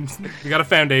 We got a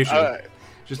foundation. All right.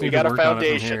 Just We need got to a work on it from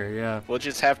foundation. here, yeah. We'll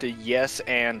just have to yes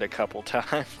and a couple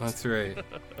times. That's right.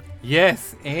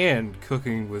 Yes, and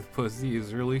cooking with pussy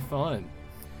is really fun.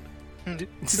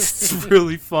 It's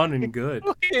really fun and good.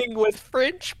 Cooking with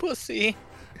French pussy.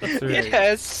 That's right. It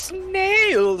has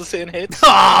snails in it.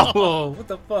 Oh, what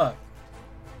the fuck?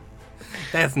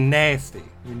 That's nasty.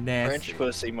 You're nasty. French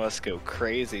pussy must go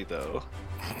crazy though.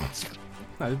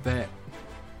 I bet.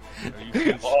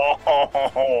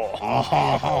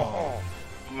 Oh,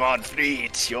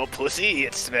 Manfred, your pussy,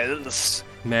 it smells.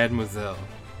 Mademoiselle.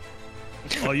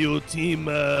 Are you team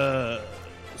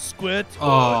squid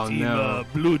Oh, or team no.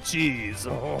 blue cheese?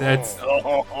 That's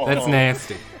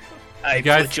nasty. I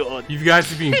You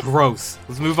guys are being gross.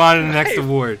 Let's move on to the next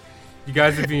award. You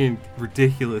guys are being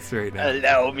ridiculous right now.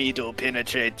 Allow me to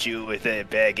penetrate you with a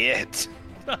baguette.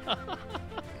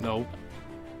 Nope.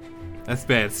 That's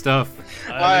bad stuff.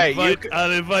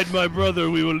 I'll invite my brother.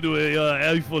 We will do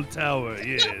a Eiffel Tower.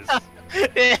 Yes.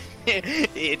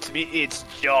 It's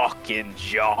Jock and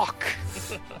Jock.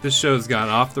 This show's gone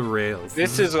off the rails.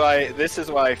 This is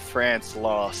why France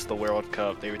lost the World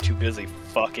Cup. They were too busy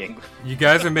fucking. You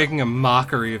guys are making a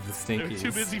mockery of the They're Stinkies.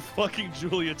 too busy fucking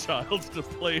Julia Childs to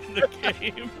play in the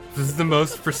game. This is the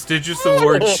most prestigious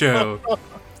award show.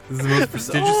 This is the most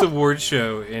prestigious award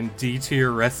show in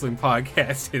D-tier wrestling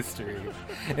podcast history.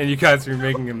 And you guys are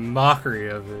making a mockery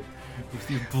of it with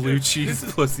your blue cheese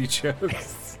pussy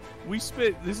jokes.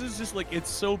 This is just like, it's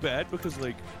so bad because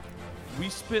like, we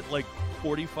spent like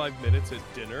 45 minutes at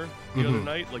dinner the other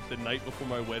night, like the night before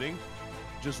my wedding,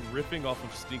 just ripping off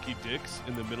of stinky dicks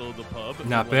in the middle of the pub. And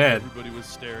Not like, bad. Everybody was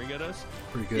staring at us.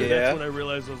 Pretty good. Yeah. That's when I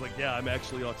realized I was like, yeah, I'm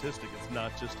actually autistic. It's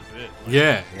not just a bit. Like,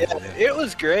 Yeah. It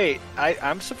was great.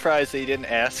 I'm surprised they didn't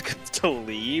ask us to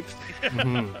leave.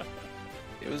 Mhm.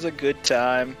 It was a good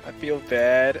time. I feel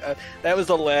bad. That was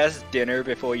the last dinner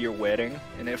before your wedding,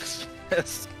 and it was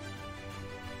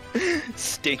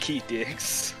stinky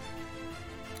dicks.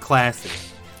 Classy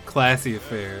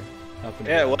affair. Up and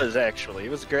Yeah, down. it was actually. It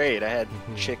was great. I had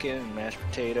chicken and mashed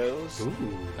potatoes. Ooh,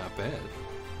 not bad.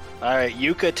 All right,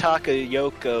 Yuka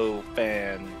Takayoko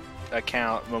fan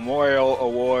account Memorial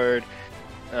Award.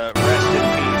 Rest in peace.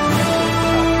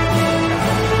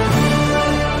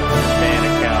 Fan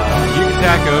account. You can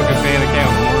tack Oga fan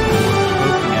account more than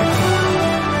posting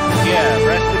Yeah,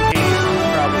 rest in peace.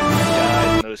 Probably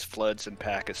died in those floods in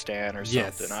Pakistan or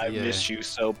Yes, something. I yeah. miss you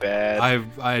so bad.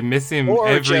 I miss him Or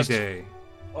every day. just-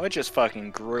 I just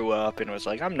fucking grew up and was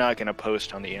like, I'm not gonna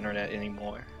post on the internet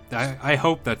anymore. I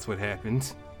hope that's what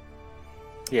happened.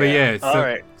 Yeah. But yeah, so,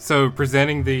 Alright. so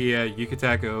presenting the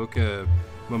Yukitaka Oka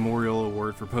Memorial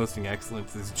Award for Posting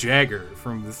Excellence is Jagger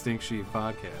from the Stink Sheet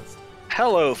podcast.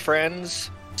 Hello,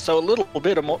 friends. So a little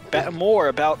bit of more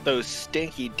about those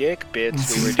stinky dick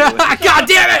bits we were doing. God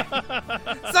damn it!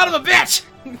 Son of a bitch!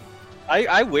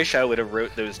 I wish I would have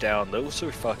wrote those down. Those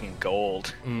were fucking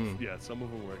gold. Yeah, some of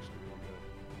them were actually real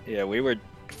good. Yeah, we were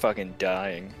fucking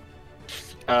dying.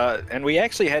 And we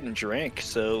actually hadn't drank,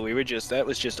 so we were that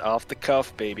was just off the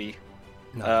cuff, baby.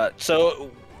 So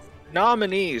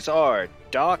nominees are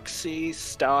Doxy,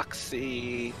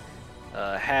 Stoxy,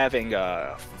 having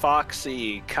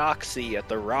Foxy, Coxy at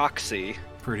the Roxy.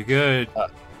 Pretty good.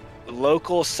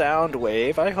 Local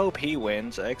Soundwave, I hope he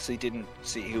wins. I actually didn't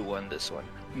see who won this one.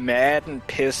 Mad and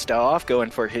Pissed Off, going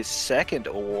for his second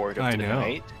award of I the know.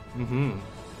 night. Mm-hmm.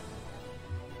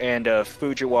 And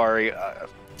Fujiwara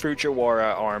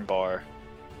Armbar.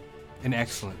 An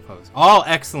excellent post. All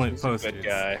excellent He's a posters. good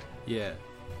guy. Yeah.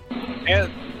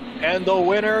 And the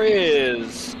winner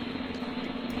is...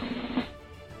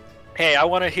 Hey, I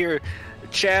want to hear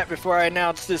chat before I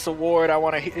announce this award. I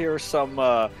want to hear some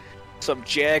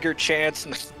Jagger chants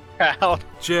in the crowd.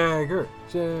 Jagger.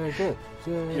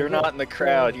 You're not in the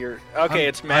crowd. You're okay.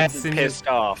 It's Mad and Pissed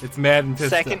Off. It's Mad and Pissed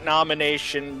Second Off.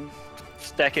 nomination,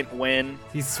 second win.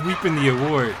 He's sweeping the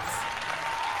awards.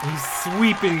 He's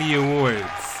sweeping the awards.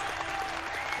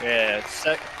 Yeah,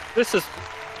 this is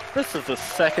the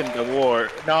second award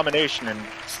nomination and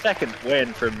second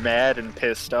win for Mad and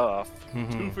Pissed Off.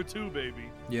 2 for 2,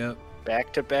 baby. Yep.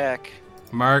 Back to back.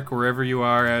 Mark, wherever you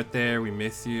are out there, we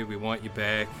miss you. We want you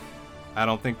back. I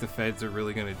don't think the feds are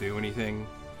really going to do anything.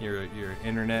 Your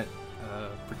internet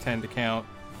pretend account.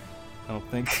 I don't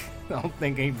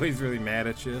think anybody's really mad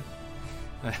at you.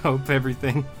 I hope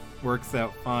everything works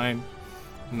out fine,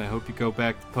 and I hope you go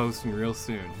back to posting real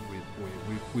soon.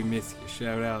 We miss you.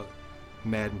 Shout out,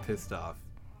 Mad and Pissed Off.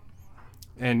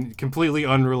 And completely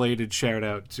unrelated shout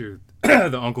out to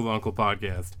the Uncle to Uncle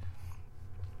podcast.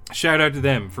 Shout out to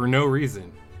them for no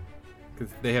reason,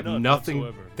 because they have None nothing.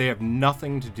 whatsoever. They have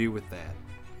nothing to do with that.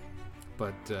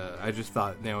 But I just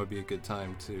thought now would be a good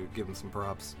time to give them some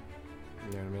props.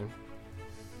 You know what I mean?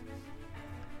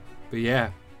 But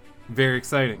yeah, very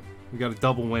exciting. We got a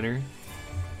double winner.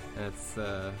 That's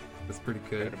pretty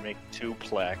good. Gotta make 2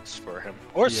 plaques for him,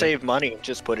 or Yeah. save money and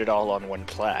just put it all on one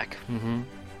plaque. Mm-hmm.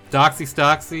 Doxy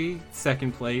Stoxy,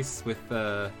 second place with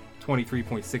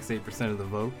 23.68% of the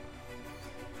vote.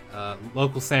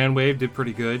 Local Soundwave did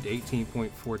pretty good,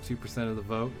 18.42% of the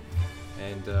vote.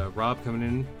 And Rob coming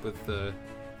in with the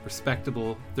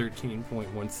respectable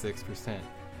 13.16%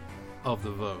 of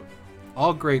the vote.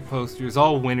 All great posters,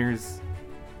 all winners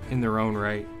in their own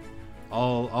right.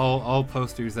 all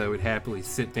posters I would happily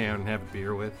sit down and have a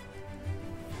beer with.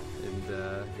 And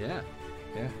yeah.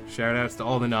 Shout outs to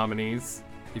all the nominees.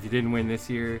 If you didn't win this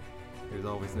year, there's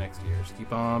always next year. Just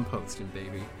keep on posting,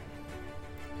 baby.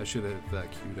 I should have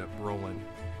queued up Rolling.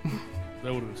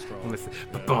 That would have been strong.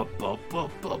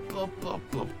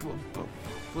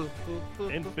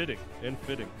 Yeah. And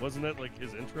fitting. Wasn't that like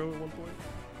his intro at one point?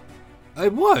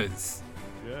 It was.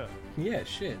 Yeah. Yeah,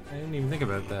 shit. I didn't even think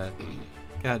about that.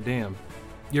 God damn.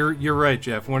 You're right,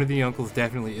 Jeff. One of the uncles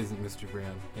definitely isn't Mr.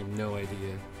 Brown. I have no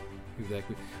idea who that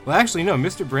could. Well, actually, no.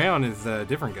 Mr. Brown is a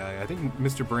different guy. I think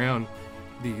Mr. Brown,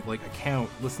 the account,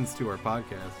 listens to our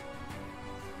podcast.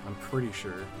 I'm pretty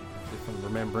sure, if I'm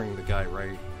remembering the guy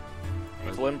right.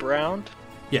 Evelyn Brown?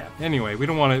 Yeah. Anyway, we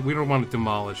don't want to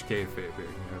demolish kayfabe here. You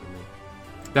know what I mean?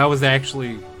 That was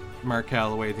actually Mark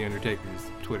Calloway, the Undertaker's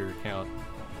Twitter account,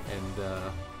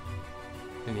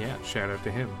 and yeah, shout out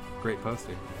to him. Great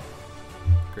poster.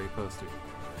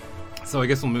 So I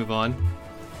guess we'll move on.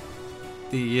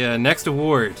 The next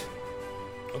award.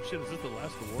 Oh shit! Is this the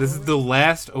last award? This is the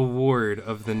last award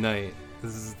of the night.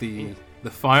 This is the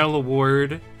final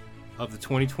award of the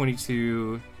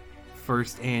 2022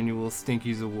 first annual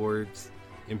Stinkies Awards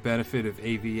in benefit of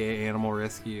AVA Animal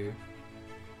Rescue.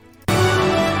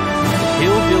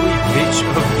 Hillbilly Bitch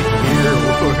of the Year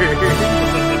Award.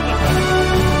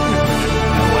 I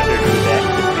wonder who that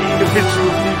could be. Which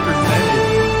will be presented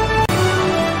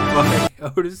by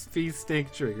Otis P.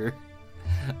 Stinktrigger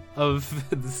of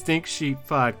the Stink Sheet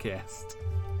Podcast.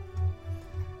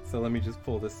 So let me just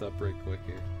pull this up right quick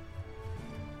here.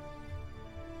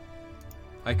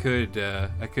 I could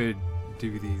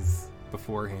do these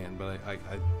beforehand, but I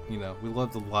we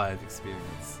love the live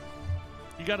experience.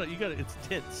 You gotta, it's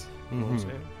tense. You know what I'm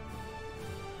saying?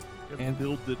 You gotta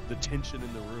build the tension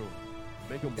in the room.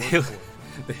 Make them work for it.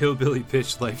 The Hillbilly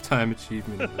Pitch Lifetime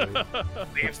Achievement Award.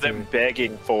 Leave them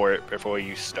begging for it before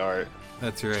you start.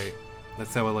 That's right.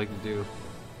 That's how I like to do.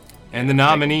 And the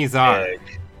nominees are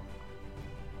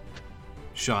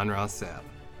Sean Ross Sapp,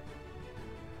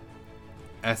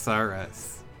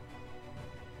 SRS,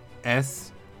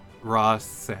 S. Ross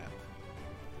Sapp,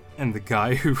 and the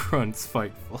guy who runs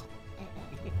Fightful.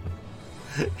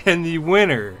 And the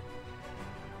winner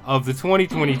of the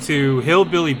 2022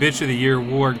 Hillbilly Bitch of the Year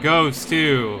Award goes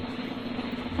to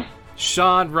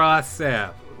Sean Ross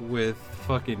Sapp with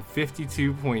fucking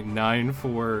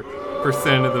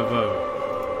 52.94% of the vote.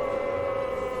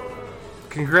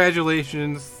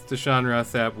 Congratulations to Sean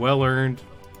Ross Sapp. Well earned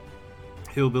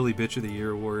Hillbilly Bitch of the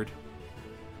Year Award.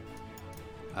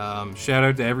 Shout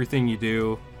out to everything you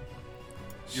do.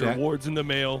 Your awards in the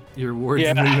mail. Your awards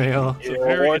in the mail.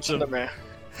 Awards in the mail.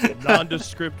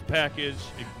 Nondescript package.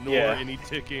 Ignore any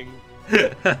ticking.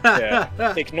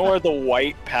 Yeah. Ignore the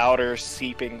white powder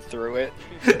seeping through it.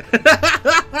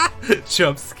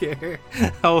 Jump scare.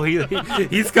 Oh,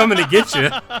 he's coming to get you.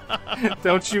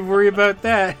 Don't you worry about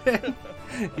that.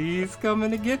 He's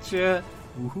coming to get you.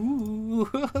 Ooh.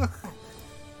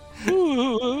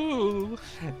 Ooh.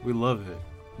 We love it.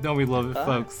 Don't we love it,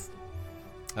 folks?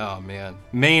 Oh, man.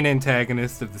 Main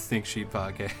antagonist of the Stink Sheet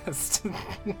Podcast.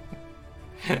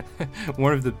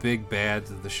 One of the big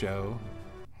bads of the show.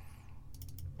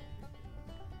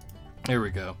 There we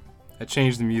go. I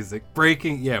changed the music.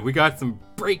 We got some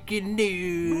breaking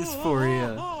news for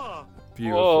you.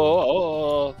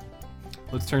 Beautiful.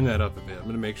 Let's turn that up a bit. I'm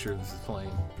going to make sure this is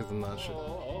playing, because I'm not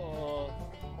sure.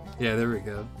 Yeah, there we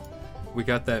go. We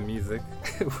got that music.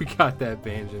 We got that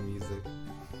banjo music.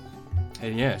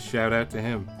 And yeah, shout out to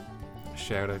him.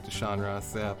 Shout out to Sean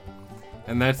Ross Sapp.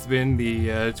 And that's been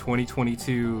the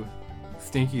 2022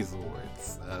 Stinkies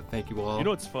Awards. Thank you all. You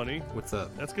know what's funny? What's up?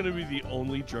 That's going to be the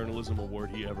only journalism award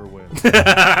he ever wins.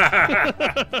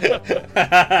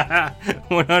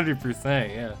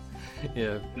 100%, yeah.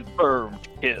 Yeah. Confirmed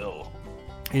kill.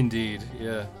 Indeed,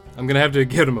 yeah. I'm going to have to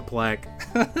get him a plaque.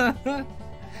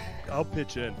 I'll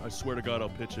pitch in. I swear to God, I'll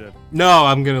pitch in. No,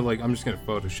 I'm just gonna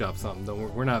Photoshop something.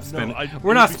 Don't we're not spending.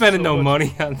 We're not spending no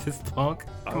money on this punk.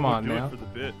 Come on now. It for the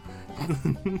bit.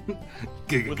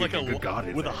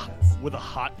 With a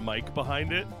hot mic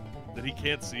behind it that he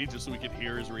can't see, just so we can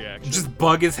hear his reaction. Just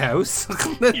bug his house.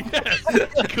 Yes.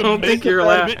 I don't think you're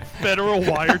allowed. Federal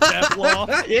wiretap law.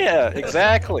 Yeah,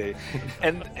 exactly.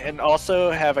 And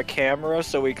also have a camera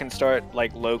so we can start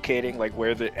locating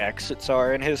where the exits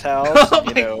are in his house. Oh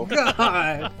my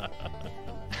God.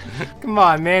 Come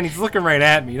on, man. He's looking right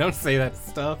at me. Don't say that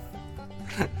stuff.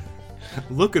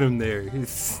 Look at him there.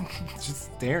 He's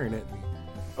just staring at me.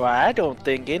 Well, I don't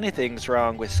think anything's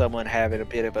wrong with someone having a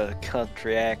bit of a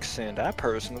country accent. I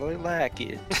personally like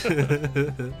it.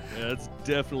 Yeah, it's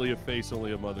definitely a face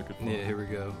only a mother could find. Yeah, here we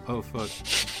go. Oh, fuck.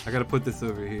 I gotta put this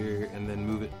over here and then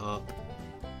move it up.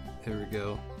 Here we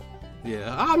go.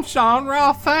 Yeah, I'm Sean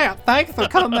Ross Sapp. Thanks for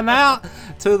coming out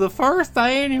to the first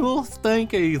annual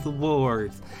Stinkies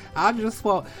Awards. I just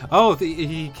want... Oh,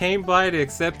 he came by to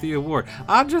accept the award.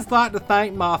 I'd just like to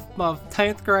thank my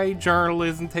 10th grade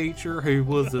journalism teacher who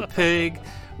was a pig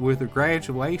with a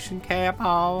graduation cap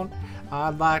on.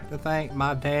 I'd like to thank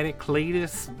my daddy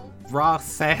Cletus Ross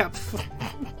Sapp.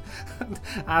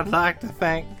 I'd like to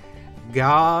thank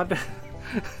God...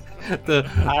 the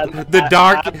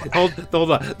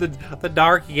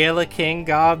dark yellow king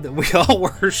god that we all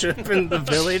worship in the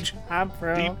village I'm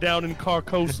from. Deep down in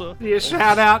Carcosa. Yeah,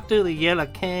 shout out to the yellow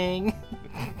king.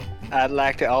 I'd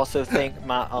like to also thank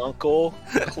my uncle,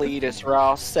 Cletus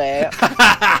Ross Sapp.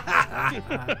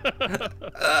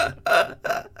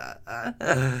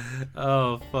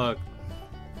 Oh, fuck.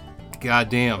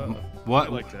 Goddamn. What?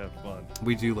 We like to have fun.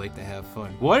 We do like to have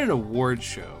fun. What an award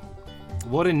show.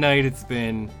 What a night it's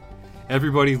been.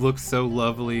 Everybody looks so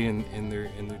lovely in their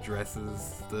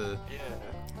dresses. The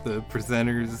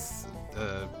presenters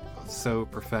so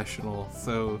professional.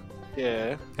 So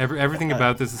Yeah. everything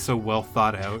about this is so well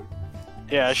thought out.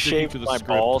 Yeah, I Sticking shaved to the my script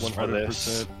balls for 100%.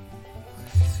 this.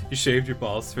 You shaved your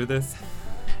balls for this?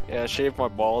 Yeah, I shaved my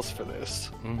balls for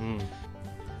this. Mm-hmm.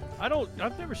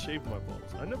 I've never shaved my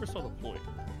balls. I never saw the point.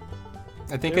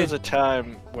 I think There was a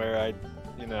time where I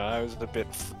was a bit...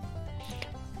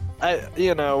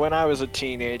 when I was a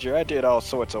teenager, I did all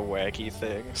sorts of wacky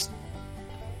things.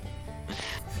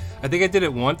 I think I did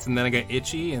it once and then I got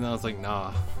itchy and I was like,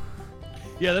 nah.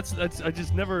 Yeah, that's I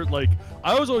just never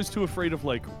I was always too afraid of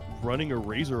running a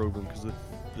razor over them because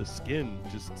the skin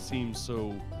just seems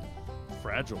so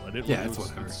fragile. I didn't. Yeah, want it's to,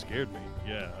 whatever. It scared me.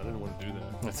 Yeah, I didn't want to do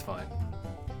that. That's fine.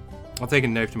 I'll take a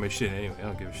knife to my shit anyway. I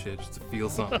don't give a shit. Just to feel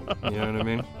something. You know what I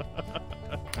mean?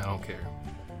 I don't care.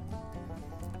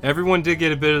 Everyone did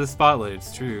get a bit of the spotlight.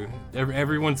 It's true.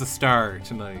 Everyone's a star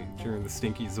tonight during the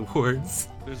Stinkies Awards.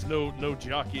 There's no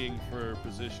jockeying for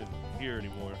position here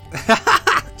anymore.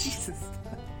 Jesus.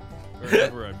 Or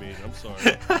ever, I mean. I'm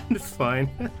sorry. It's fine.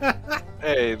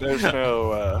 Hey, there's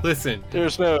no... Listen.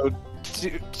 There's no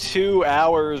 2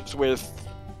 hours with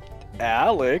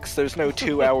Alex. There's no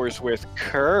 2 hours with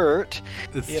Kurt.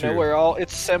 It's you true. know,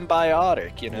 it's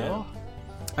symbiotic, you know? Yeah.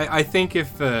 I think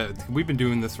if we've been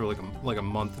doing this for like a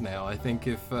month now, I think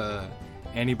if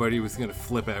anybody was gonna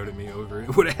flip out at me over it,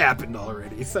 it would have happened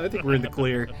already. So I think we're in the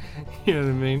clear. You know what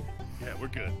I mean? Yeah, we're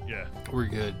good. Yeah. We're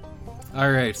good.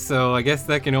 All right, so I guess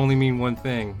that can only mean one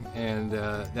thing, and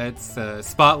that's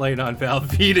spotlight on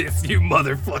Valvitas, you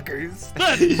motherfuckers.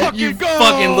 You go!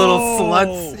 fucking little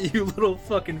sluts, you little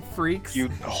fucking freaks. You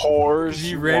whores.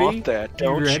 You ready? Want that,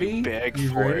 don't you ready? you? Beg you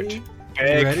for ready? it.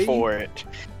 Beg ready? for it.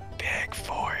 Beg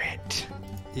for it.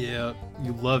 Yeah,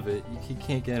 you love it. You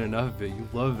can't get enough of it. You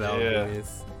love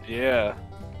Valvitas. Yeah.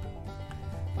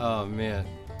 Oh, man.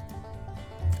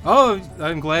 Oh,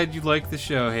 I'm glad you like the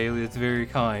show, Haley. It's very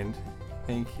kind.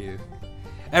 Thank you.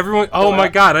 Everyone... Oh, my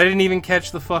God. I didn't even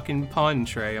catch the fucking pun,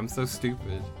 Trey. I'm so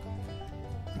stupid.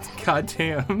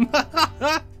 Goddamn.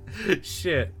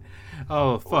 Shit.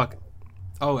 Oh, fuck.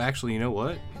 Oh, actually, you know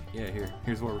what? Yeah,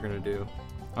 here's what we're gonna do.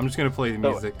 I'm just gonna play the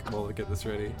music while we get this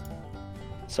ready.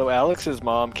 So Alex's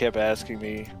mom kept asking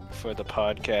me for the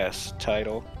podcast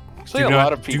title. So Do a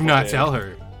lot of people do not did. tell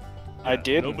her. I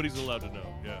didn't. Nobody's allowed to know.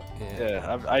 Yeah.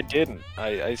 Yeah, I didn't.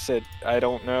 I said, I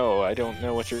don't know. I don't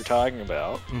know what you're talking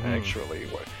about, Mhm. actually.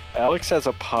 Alex has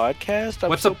a podcast? I'm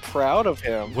What's so a- proud of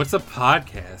him. What's a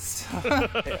podcast?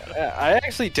 I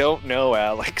actually don't know,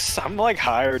 Alex. I'm like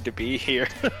hired to be here.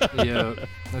 Yeah,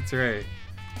 that's right.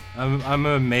 I'm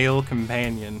a male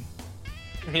companion.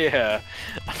 Yeah.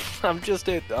 I'm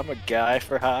a guy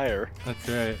for hire. That's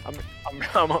right.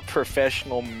 I'm a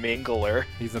professional mingler.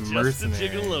 He's a Just a mercenary.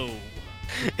 gigolo.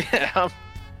 Yeah,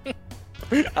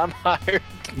 I'm hired.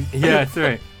 Yeah, that's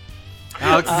right.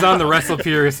 Alex is on the Wrestle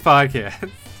Purist podcast.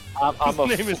 I'm a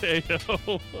His name is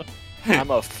Ayo.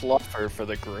 I'm a fluffer for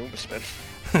the groomsmen.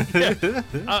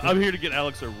 I'm here to get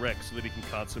Alex a wreck so that he can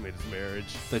consummate his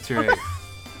marriage. That's right.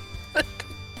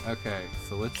 Okay,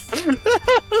 so let's...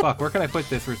 Fuck, where can I put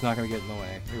this where it's not going to get in the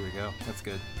way? Here we go. That's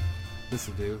good. This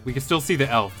will do. We can still see the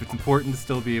elf. It's important to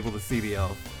still be able to see the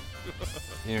elf.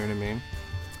 You know what I mean?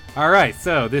 Alright,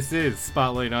 so this is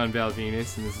Spotlight on Val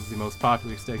Venus, and this is the most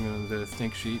popular segment on the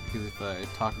Stink Sheet, because if I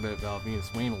talk about Val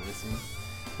Venus, Wayne will listen.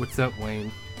 What's up,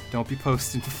 Wayne? Don't be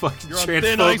posting fucking You're on transphobic...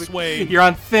 thin ice, Wayne. You're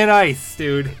on thin ice,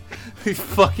 dude.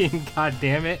 Fucking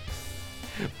goddamn it.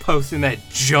 posting that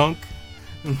junk.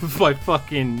 my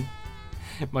fucking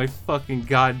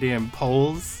goddamn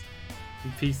polls.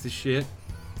 You piece of shit.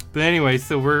 But anyway,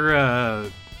 so we're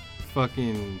we're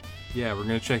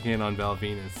gonna check in on Val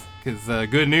Venus. Because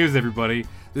good news, everybody.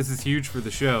 This is huge for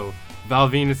the show. Val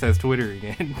Venus has Twitter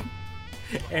again.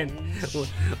 And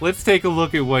let's take a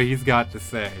look at what he's got to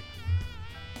say.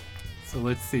 So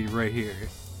let's see right here.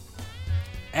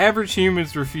 Average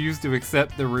humans refuse to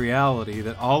accept the reality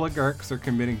that oligarchs are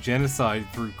committing genocide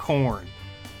through corn.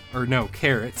 Or no,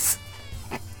 carrots.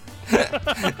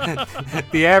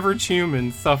 The average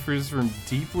human suffers from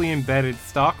deeply embedded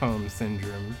Stockholm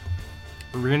syndrome,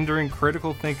 rendering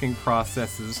critical thinking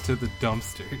processes to the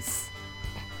dumpsters.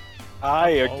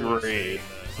 I agree.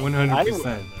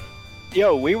 100%.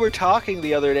 Yo, we were talking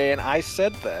the other day, and I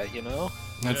said that, you know?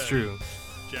 That's true.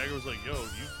 Jagger was like, yo,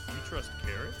 you trust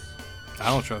carrots? I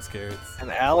don't trust carrots. And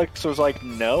Alex was like,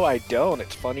 no, I don't.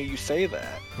 It's funny you say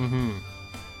that. Mm-hmm.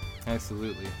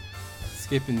 Absolutely.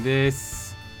 Skipping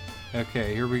this.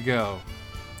 Okay, here we go.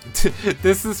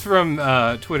 This is from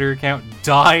Twitter account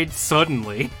Died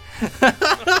Suddenly. That's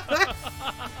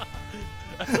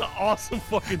an awesome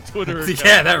fucking Twitter account.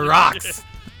 Yeah, that rocks.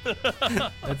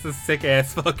 That's a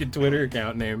sick-ass fucking Twitter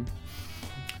account name.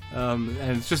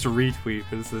 And it's just a retweet,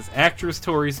 but it says, actress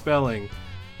Tori Spelling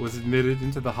was admitted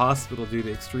into the hospital due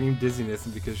to extreme dizziness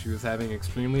and because she was having an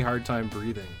extremely hard time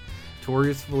breathing. Tori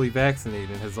is fully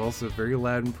vaccinated and has also a very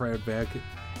loud and proud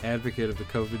advocate of the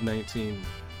COVID-19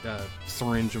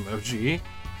 syringe emoji.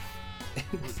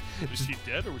 Is she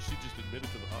dead or was she just admitted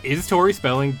to the hospital? Is Tori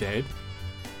Spelling dead?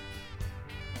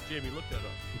 Jamie, look that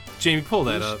up. Jamie, pull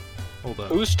that up. Hold up.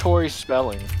 Who's Tori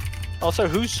Spelling? Also,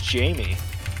 who's Jamie?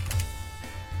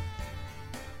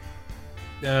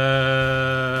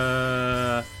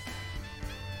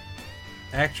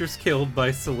 Actress killed by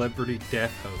celebrity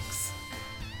death hoax.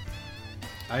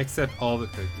 I accept all the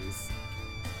cookies.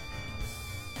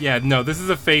 Yeah, no, this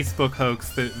is a Facebook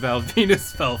hoax that Val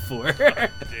Venus fell for.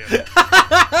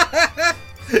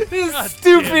 This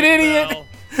stupid idiot!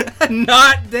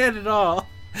 Not dead at all.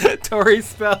 Tori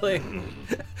Spelling.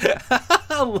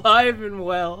 Alive and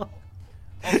well.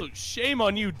 Also, shame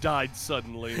on you, died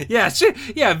suddenly. Yeah,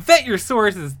 vet your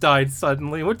sources, died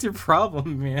suddenly. What's your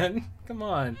problem, man? Come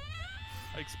on.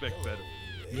 I expect better.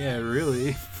 Yeah,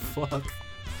 really. Fuck.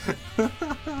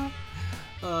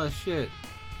 Oh, shit.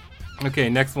 Okay,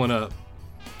 next one up.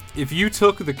 If you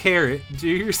took the carrot, do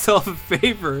yourself a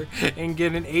favor and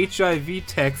get an HIV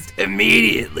text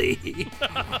immediately.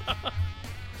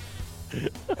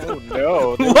 Oh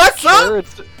no. What's up?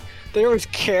 There was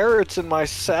carrots in my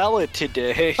salad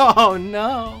today. Oh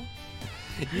no.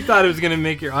 You thought it was going to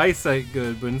make your eyesight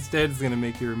good, but instead it's going to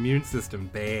make your immune system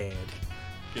bad.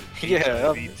 Get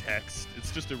an HIV text.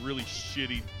 It's just a really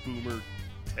shitty boomer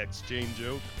text chain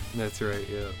joke. That's right,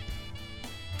 yeah.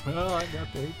 Oh, I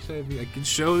got the HIV. I can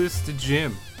show this to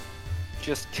Jim.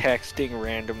 Just texting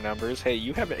random numbers. Hey,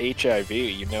 you have HIV.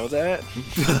 You know that?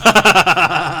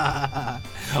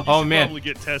 Oh man, probably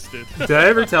get tested. Did I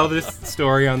ever tell this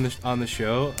story on the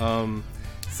show?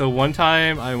 So one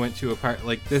time I went to a party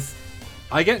like this.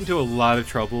 I get into a lot of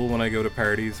trouble when I go to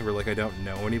parties where like I don't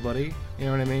know anybody. You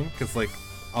know what I mean? Because like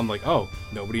I'm like, oh,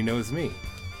 nobody knows me.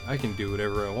 I can do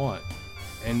whatever I want.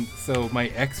 And so my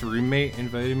ex-roommate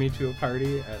invited me to a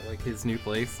party at like his new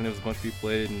place, and it was a bunch of people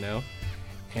I didn't know.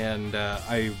 And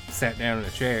I sat down in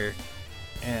a chair,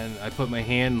 and I put my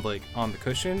hand like on the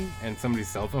cushion, and somebody's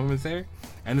cell phone was there.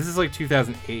 And this is like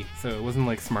 2008, so it wasn't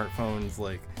like smartphones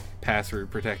like password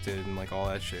protected and like all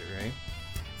that shit, right?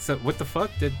 So what the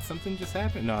fuck? Did something just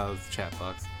happen? No, it was the chat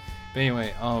box. But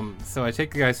anyway, so I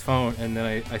take the guy's phone and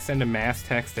then I send a mass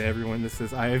text to everyone that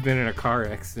says, I have been in a car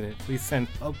accident. Please send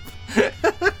help.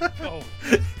 Oh.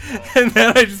 And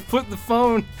then I just put the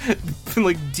phone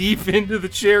like deep into the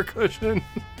chair cushion.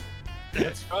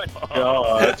 That's fun.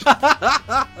 God.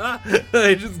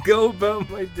 I just go about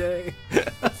my day.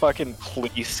 Fucking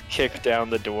police kick down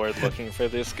the door looking for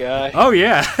this guy. Oh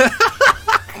yeah.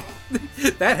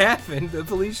 That happened. The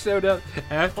police showed up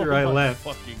after I left.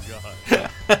 Fucking God.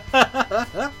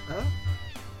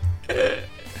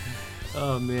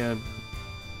 Oh man.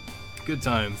 Good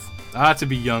times. To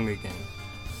be young again.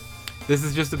 This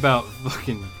is just about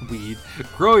fucking weed.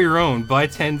 Grow your own. Buy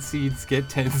 10 seeds, get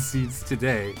 10 seeds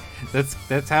today.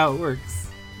 That's how it works.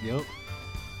 Yep.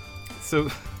 So,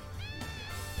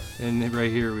 and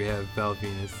right here we have Val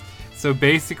Venus. So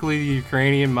basically, the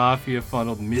Ukrainian mafia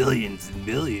funneled millions and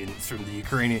millions from the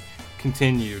Ukrainian.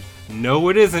 Continued. No,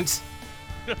 it isn't.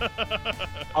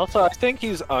 Also, I think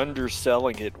he's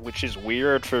underselling it, which is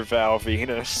weird for Val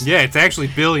Venus. Yeah, it's actually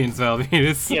billions, Val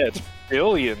Venus. Yeah, it's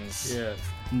billions. Yeah.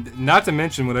 Not to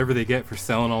mention whatever they get for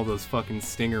selling all those fucking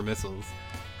Stinger missiles.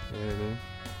 You know what I mean?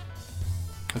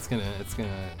 It's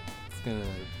gonna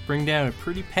bring down a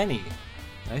pretty penny,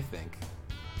 I think.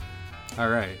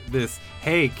 Alright,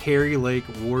 hey, Carrie Lake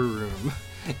War Room.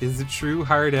 Is it true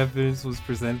hard evidence was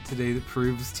presented today that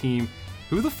proves team...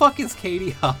 Who the fuck is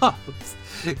Katie Hobbs?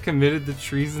 Committed the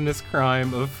treasonous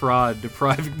crime of fraud,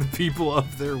 depriving the people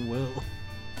of their will.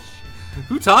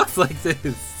 Who talks like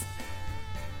this?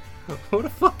 What a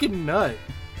fucking nut.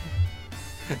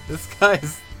 This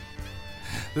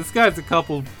guy's a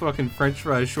couple fucking french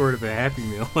fries short of a Happy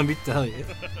Meal, let me tell you.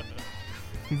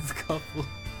 He's a couple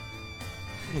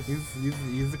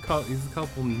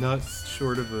nuts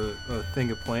short of a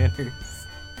thing of planters.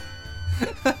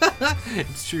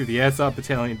 It's true, the Assad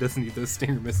Battalion doesn't need those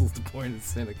Stinger missiles to point at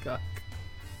Synagogue.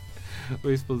 What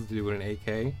are you supposed to do with an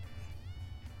AK?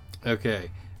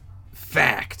 Okay.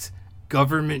 Fact.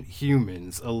 Government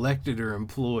humans, elected or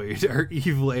employed, are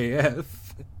evil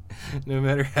AF. No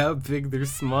matter how big their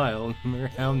smile, no matter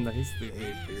how nice they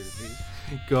appear to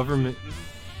be. Government... This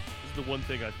is the one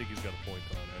thing I think he's got a point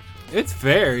on, actually. It's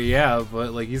fair, yeah,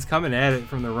 but like he's coming at it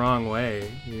from the wrong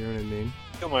way. You know what I mean?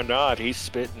 Come on, not. He's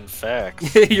spitting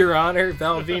facts. Your Honor,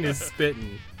 Valvine is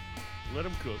spitting. Let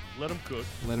him cook. Let him cook.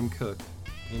 Let him cook.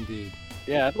 Indeed.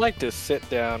 Yeah, I'd like to sit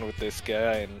down with this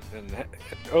guy and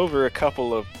over a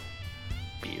couple of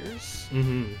beers.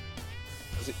 Mm-hmm.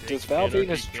 Does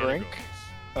Valvinus drink?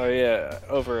 Oh yeah,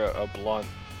 over a blunt.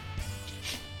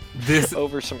 This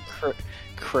over some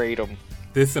kratom.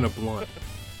 This and a blunt.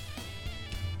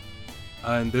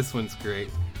 And this one's great.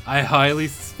 I highly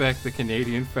suspect the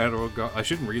Canadian federal government... I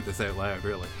shouldn't read this out loud,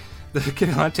 really.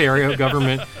 The Ontario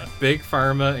government, Big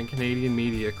Pharma, and Canadian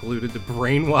media colluded to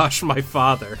brainwash my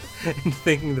father in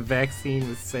thinking the vaccine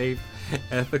was safe,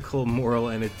 ethical, moral,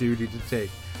 and a duty to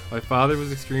take. My father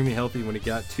was extremely healthy when he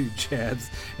got 2 jabs,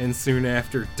 and soon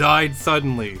after died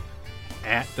suddenly.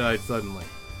 Died suddenly.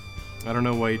 I don't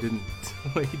know why he didn't.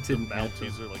 Why he didn't. The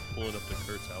bounties are like pulling up to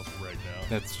Kurt's house right now.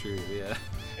 That's true. Yeah.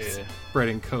 Yeah.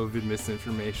 Spreading COVID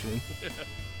misinformation.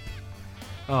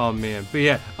 Oh man, but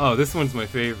yeah. Oh, this one's my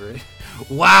favorite.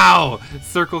 Wow!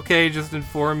 Circle K just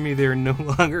informed me they're no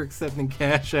longer accepting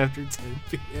cash after 10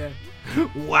 p.m.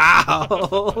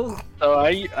 Wow! So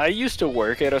I used to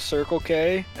work at a Circle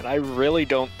K, and I really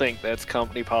don't think that's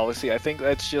company policy. I think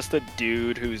that's just a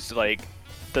dude who's like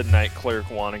the night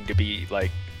clerk wanting to be like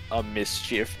a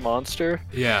mischief monster.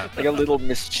 Yeah. Like a little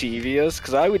mischievous,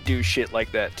 because I would do shit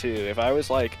like that too. If I was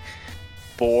like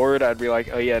bored, I'd be like,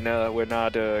 oh yeah, no, we're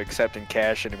not accepting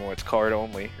cash anymore, it's card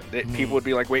only. People would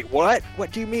be like, wait, what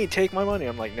do you mean, take my money?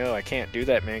 I'm like, no, I can't do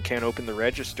that, man. Can't open the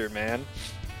register, man.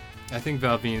 I think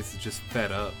Valvinus is just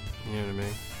fed up. You know what I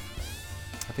mean?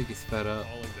 I think he's fed up.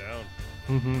 Falling down.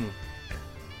 Mm-hmm.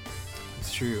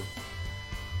 It's true.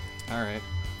 Alright.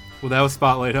 Well, that was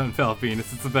Spotlight on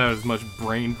Valvinus. It's about as much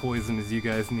brain poison as you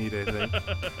guys need, I think.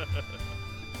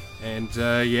 And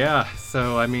yeah,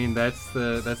 so I mean that's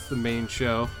the main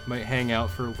show. Might hang out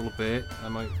for a little bit. I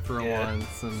might throw on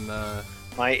some.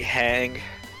 Might hang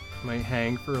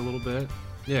for a little bit.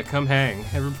 Yeah, come hang.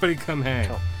 Everybody, come hang.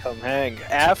 Come hang.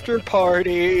 After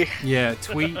party. Yeah,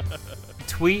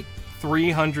 tweet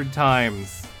 300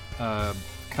 times.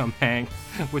 Come hang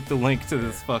with the link to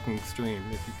this fucking stream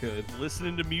if you could.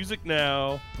 Listening to music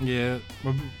now. Yeah.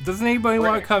 Doesn't anybody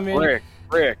want to come in?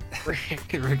 Rick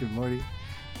and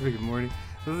Morty.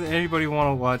 Doesn't anybody want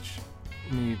to watch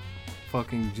me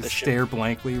fucking just stare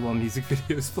blankly while music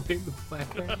videos play in the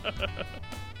background?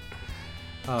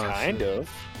 Kind of.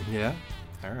 Yeah?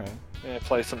 Alright. Yeah,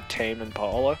 play some Tame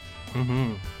Impala.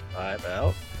 Mm-hmm. Vibe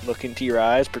out. Look into your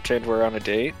eyes, pretend we're on a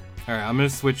date. Alright, I'm gonna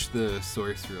switch the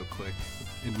source real quick.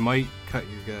 It might cut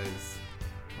you guys.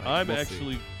 I'm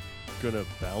actually gonna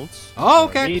bounce. Oh,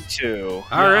 okay. Me too.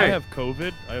 Alright. I have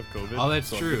COVID. Oh, that's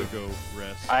so true. I'm gonna go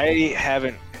rest. I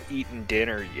haven't eaten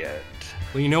dinner yet.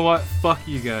 Well, you know what? Fuck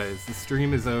you guys. The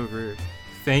stream is over.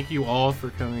 Thank you all for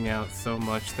coming out so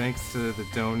much. Thanks to the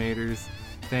donators.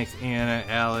 Thanks Anna,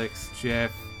 Alex,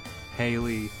 Jeff,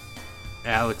 Haley,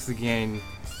 Alex again.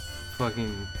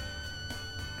 Fucking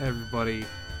everybody.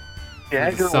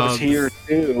 Jagger was here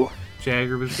too.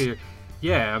 Jagger was here.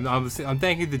 Yeah, I'm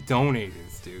thanking the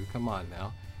donators, dude. Come on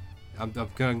now. I'm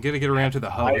gonna get around to the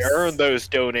host. I earned those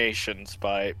donations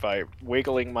by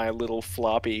wiggling my little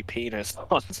floppy penis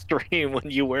on stream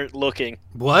when you weren't looking.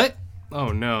 What?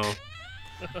 Oh no.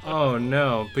 Oh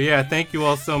no. But yeah, thank you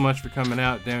all so much for coming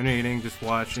out, donating, just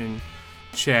watching,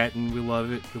 chatting. We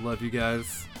love it. We love you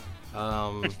guys.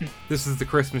 This is the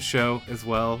Christmas show as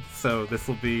well, so this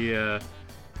will be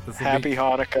Happy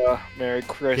Hanukkah, Merry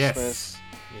Christmas. Yes.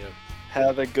 Yep.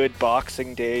 Have a good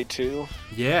Boxing Day too.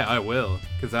 Yeah, I will,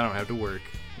 because I don't have to work,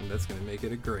 and that's gonna make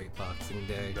it a great Boxing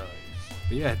Day. But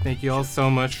yeah, thank you all so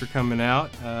much for coming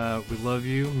out. We love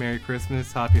you. Merry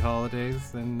Christmas, Happy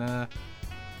Holidays, and we'll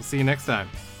see you next time.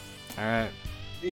 All right.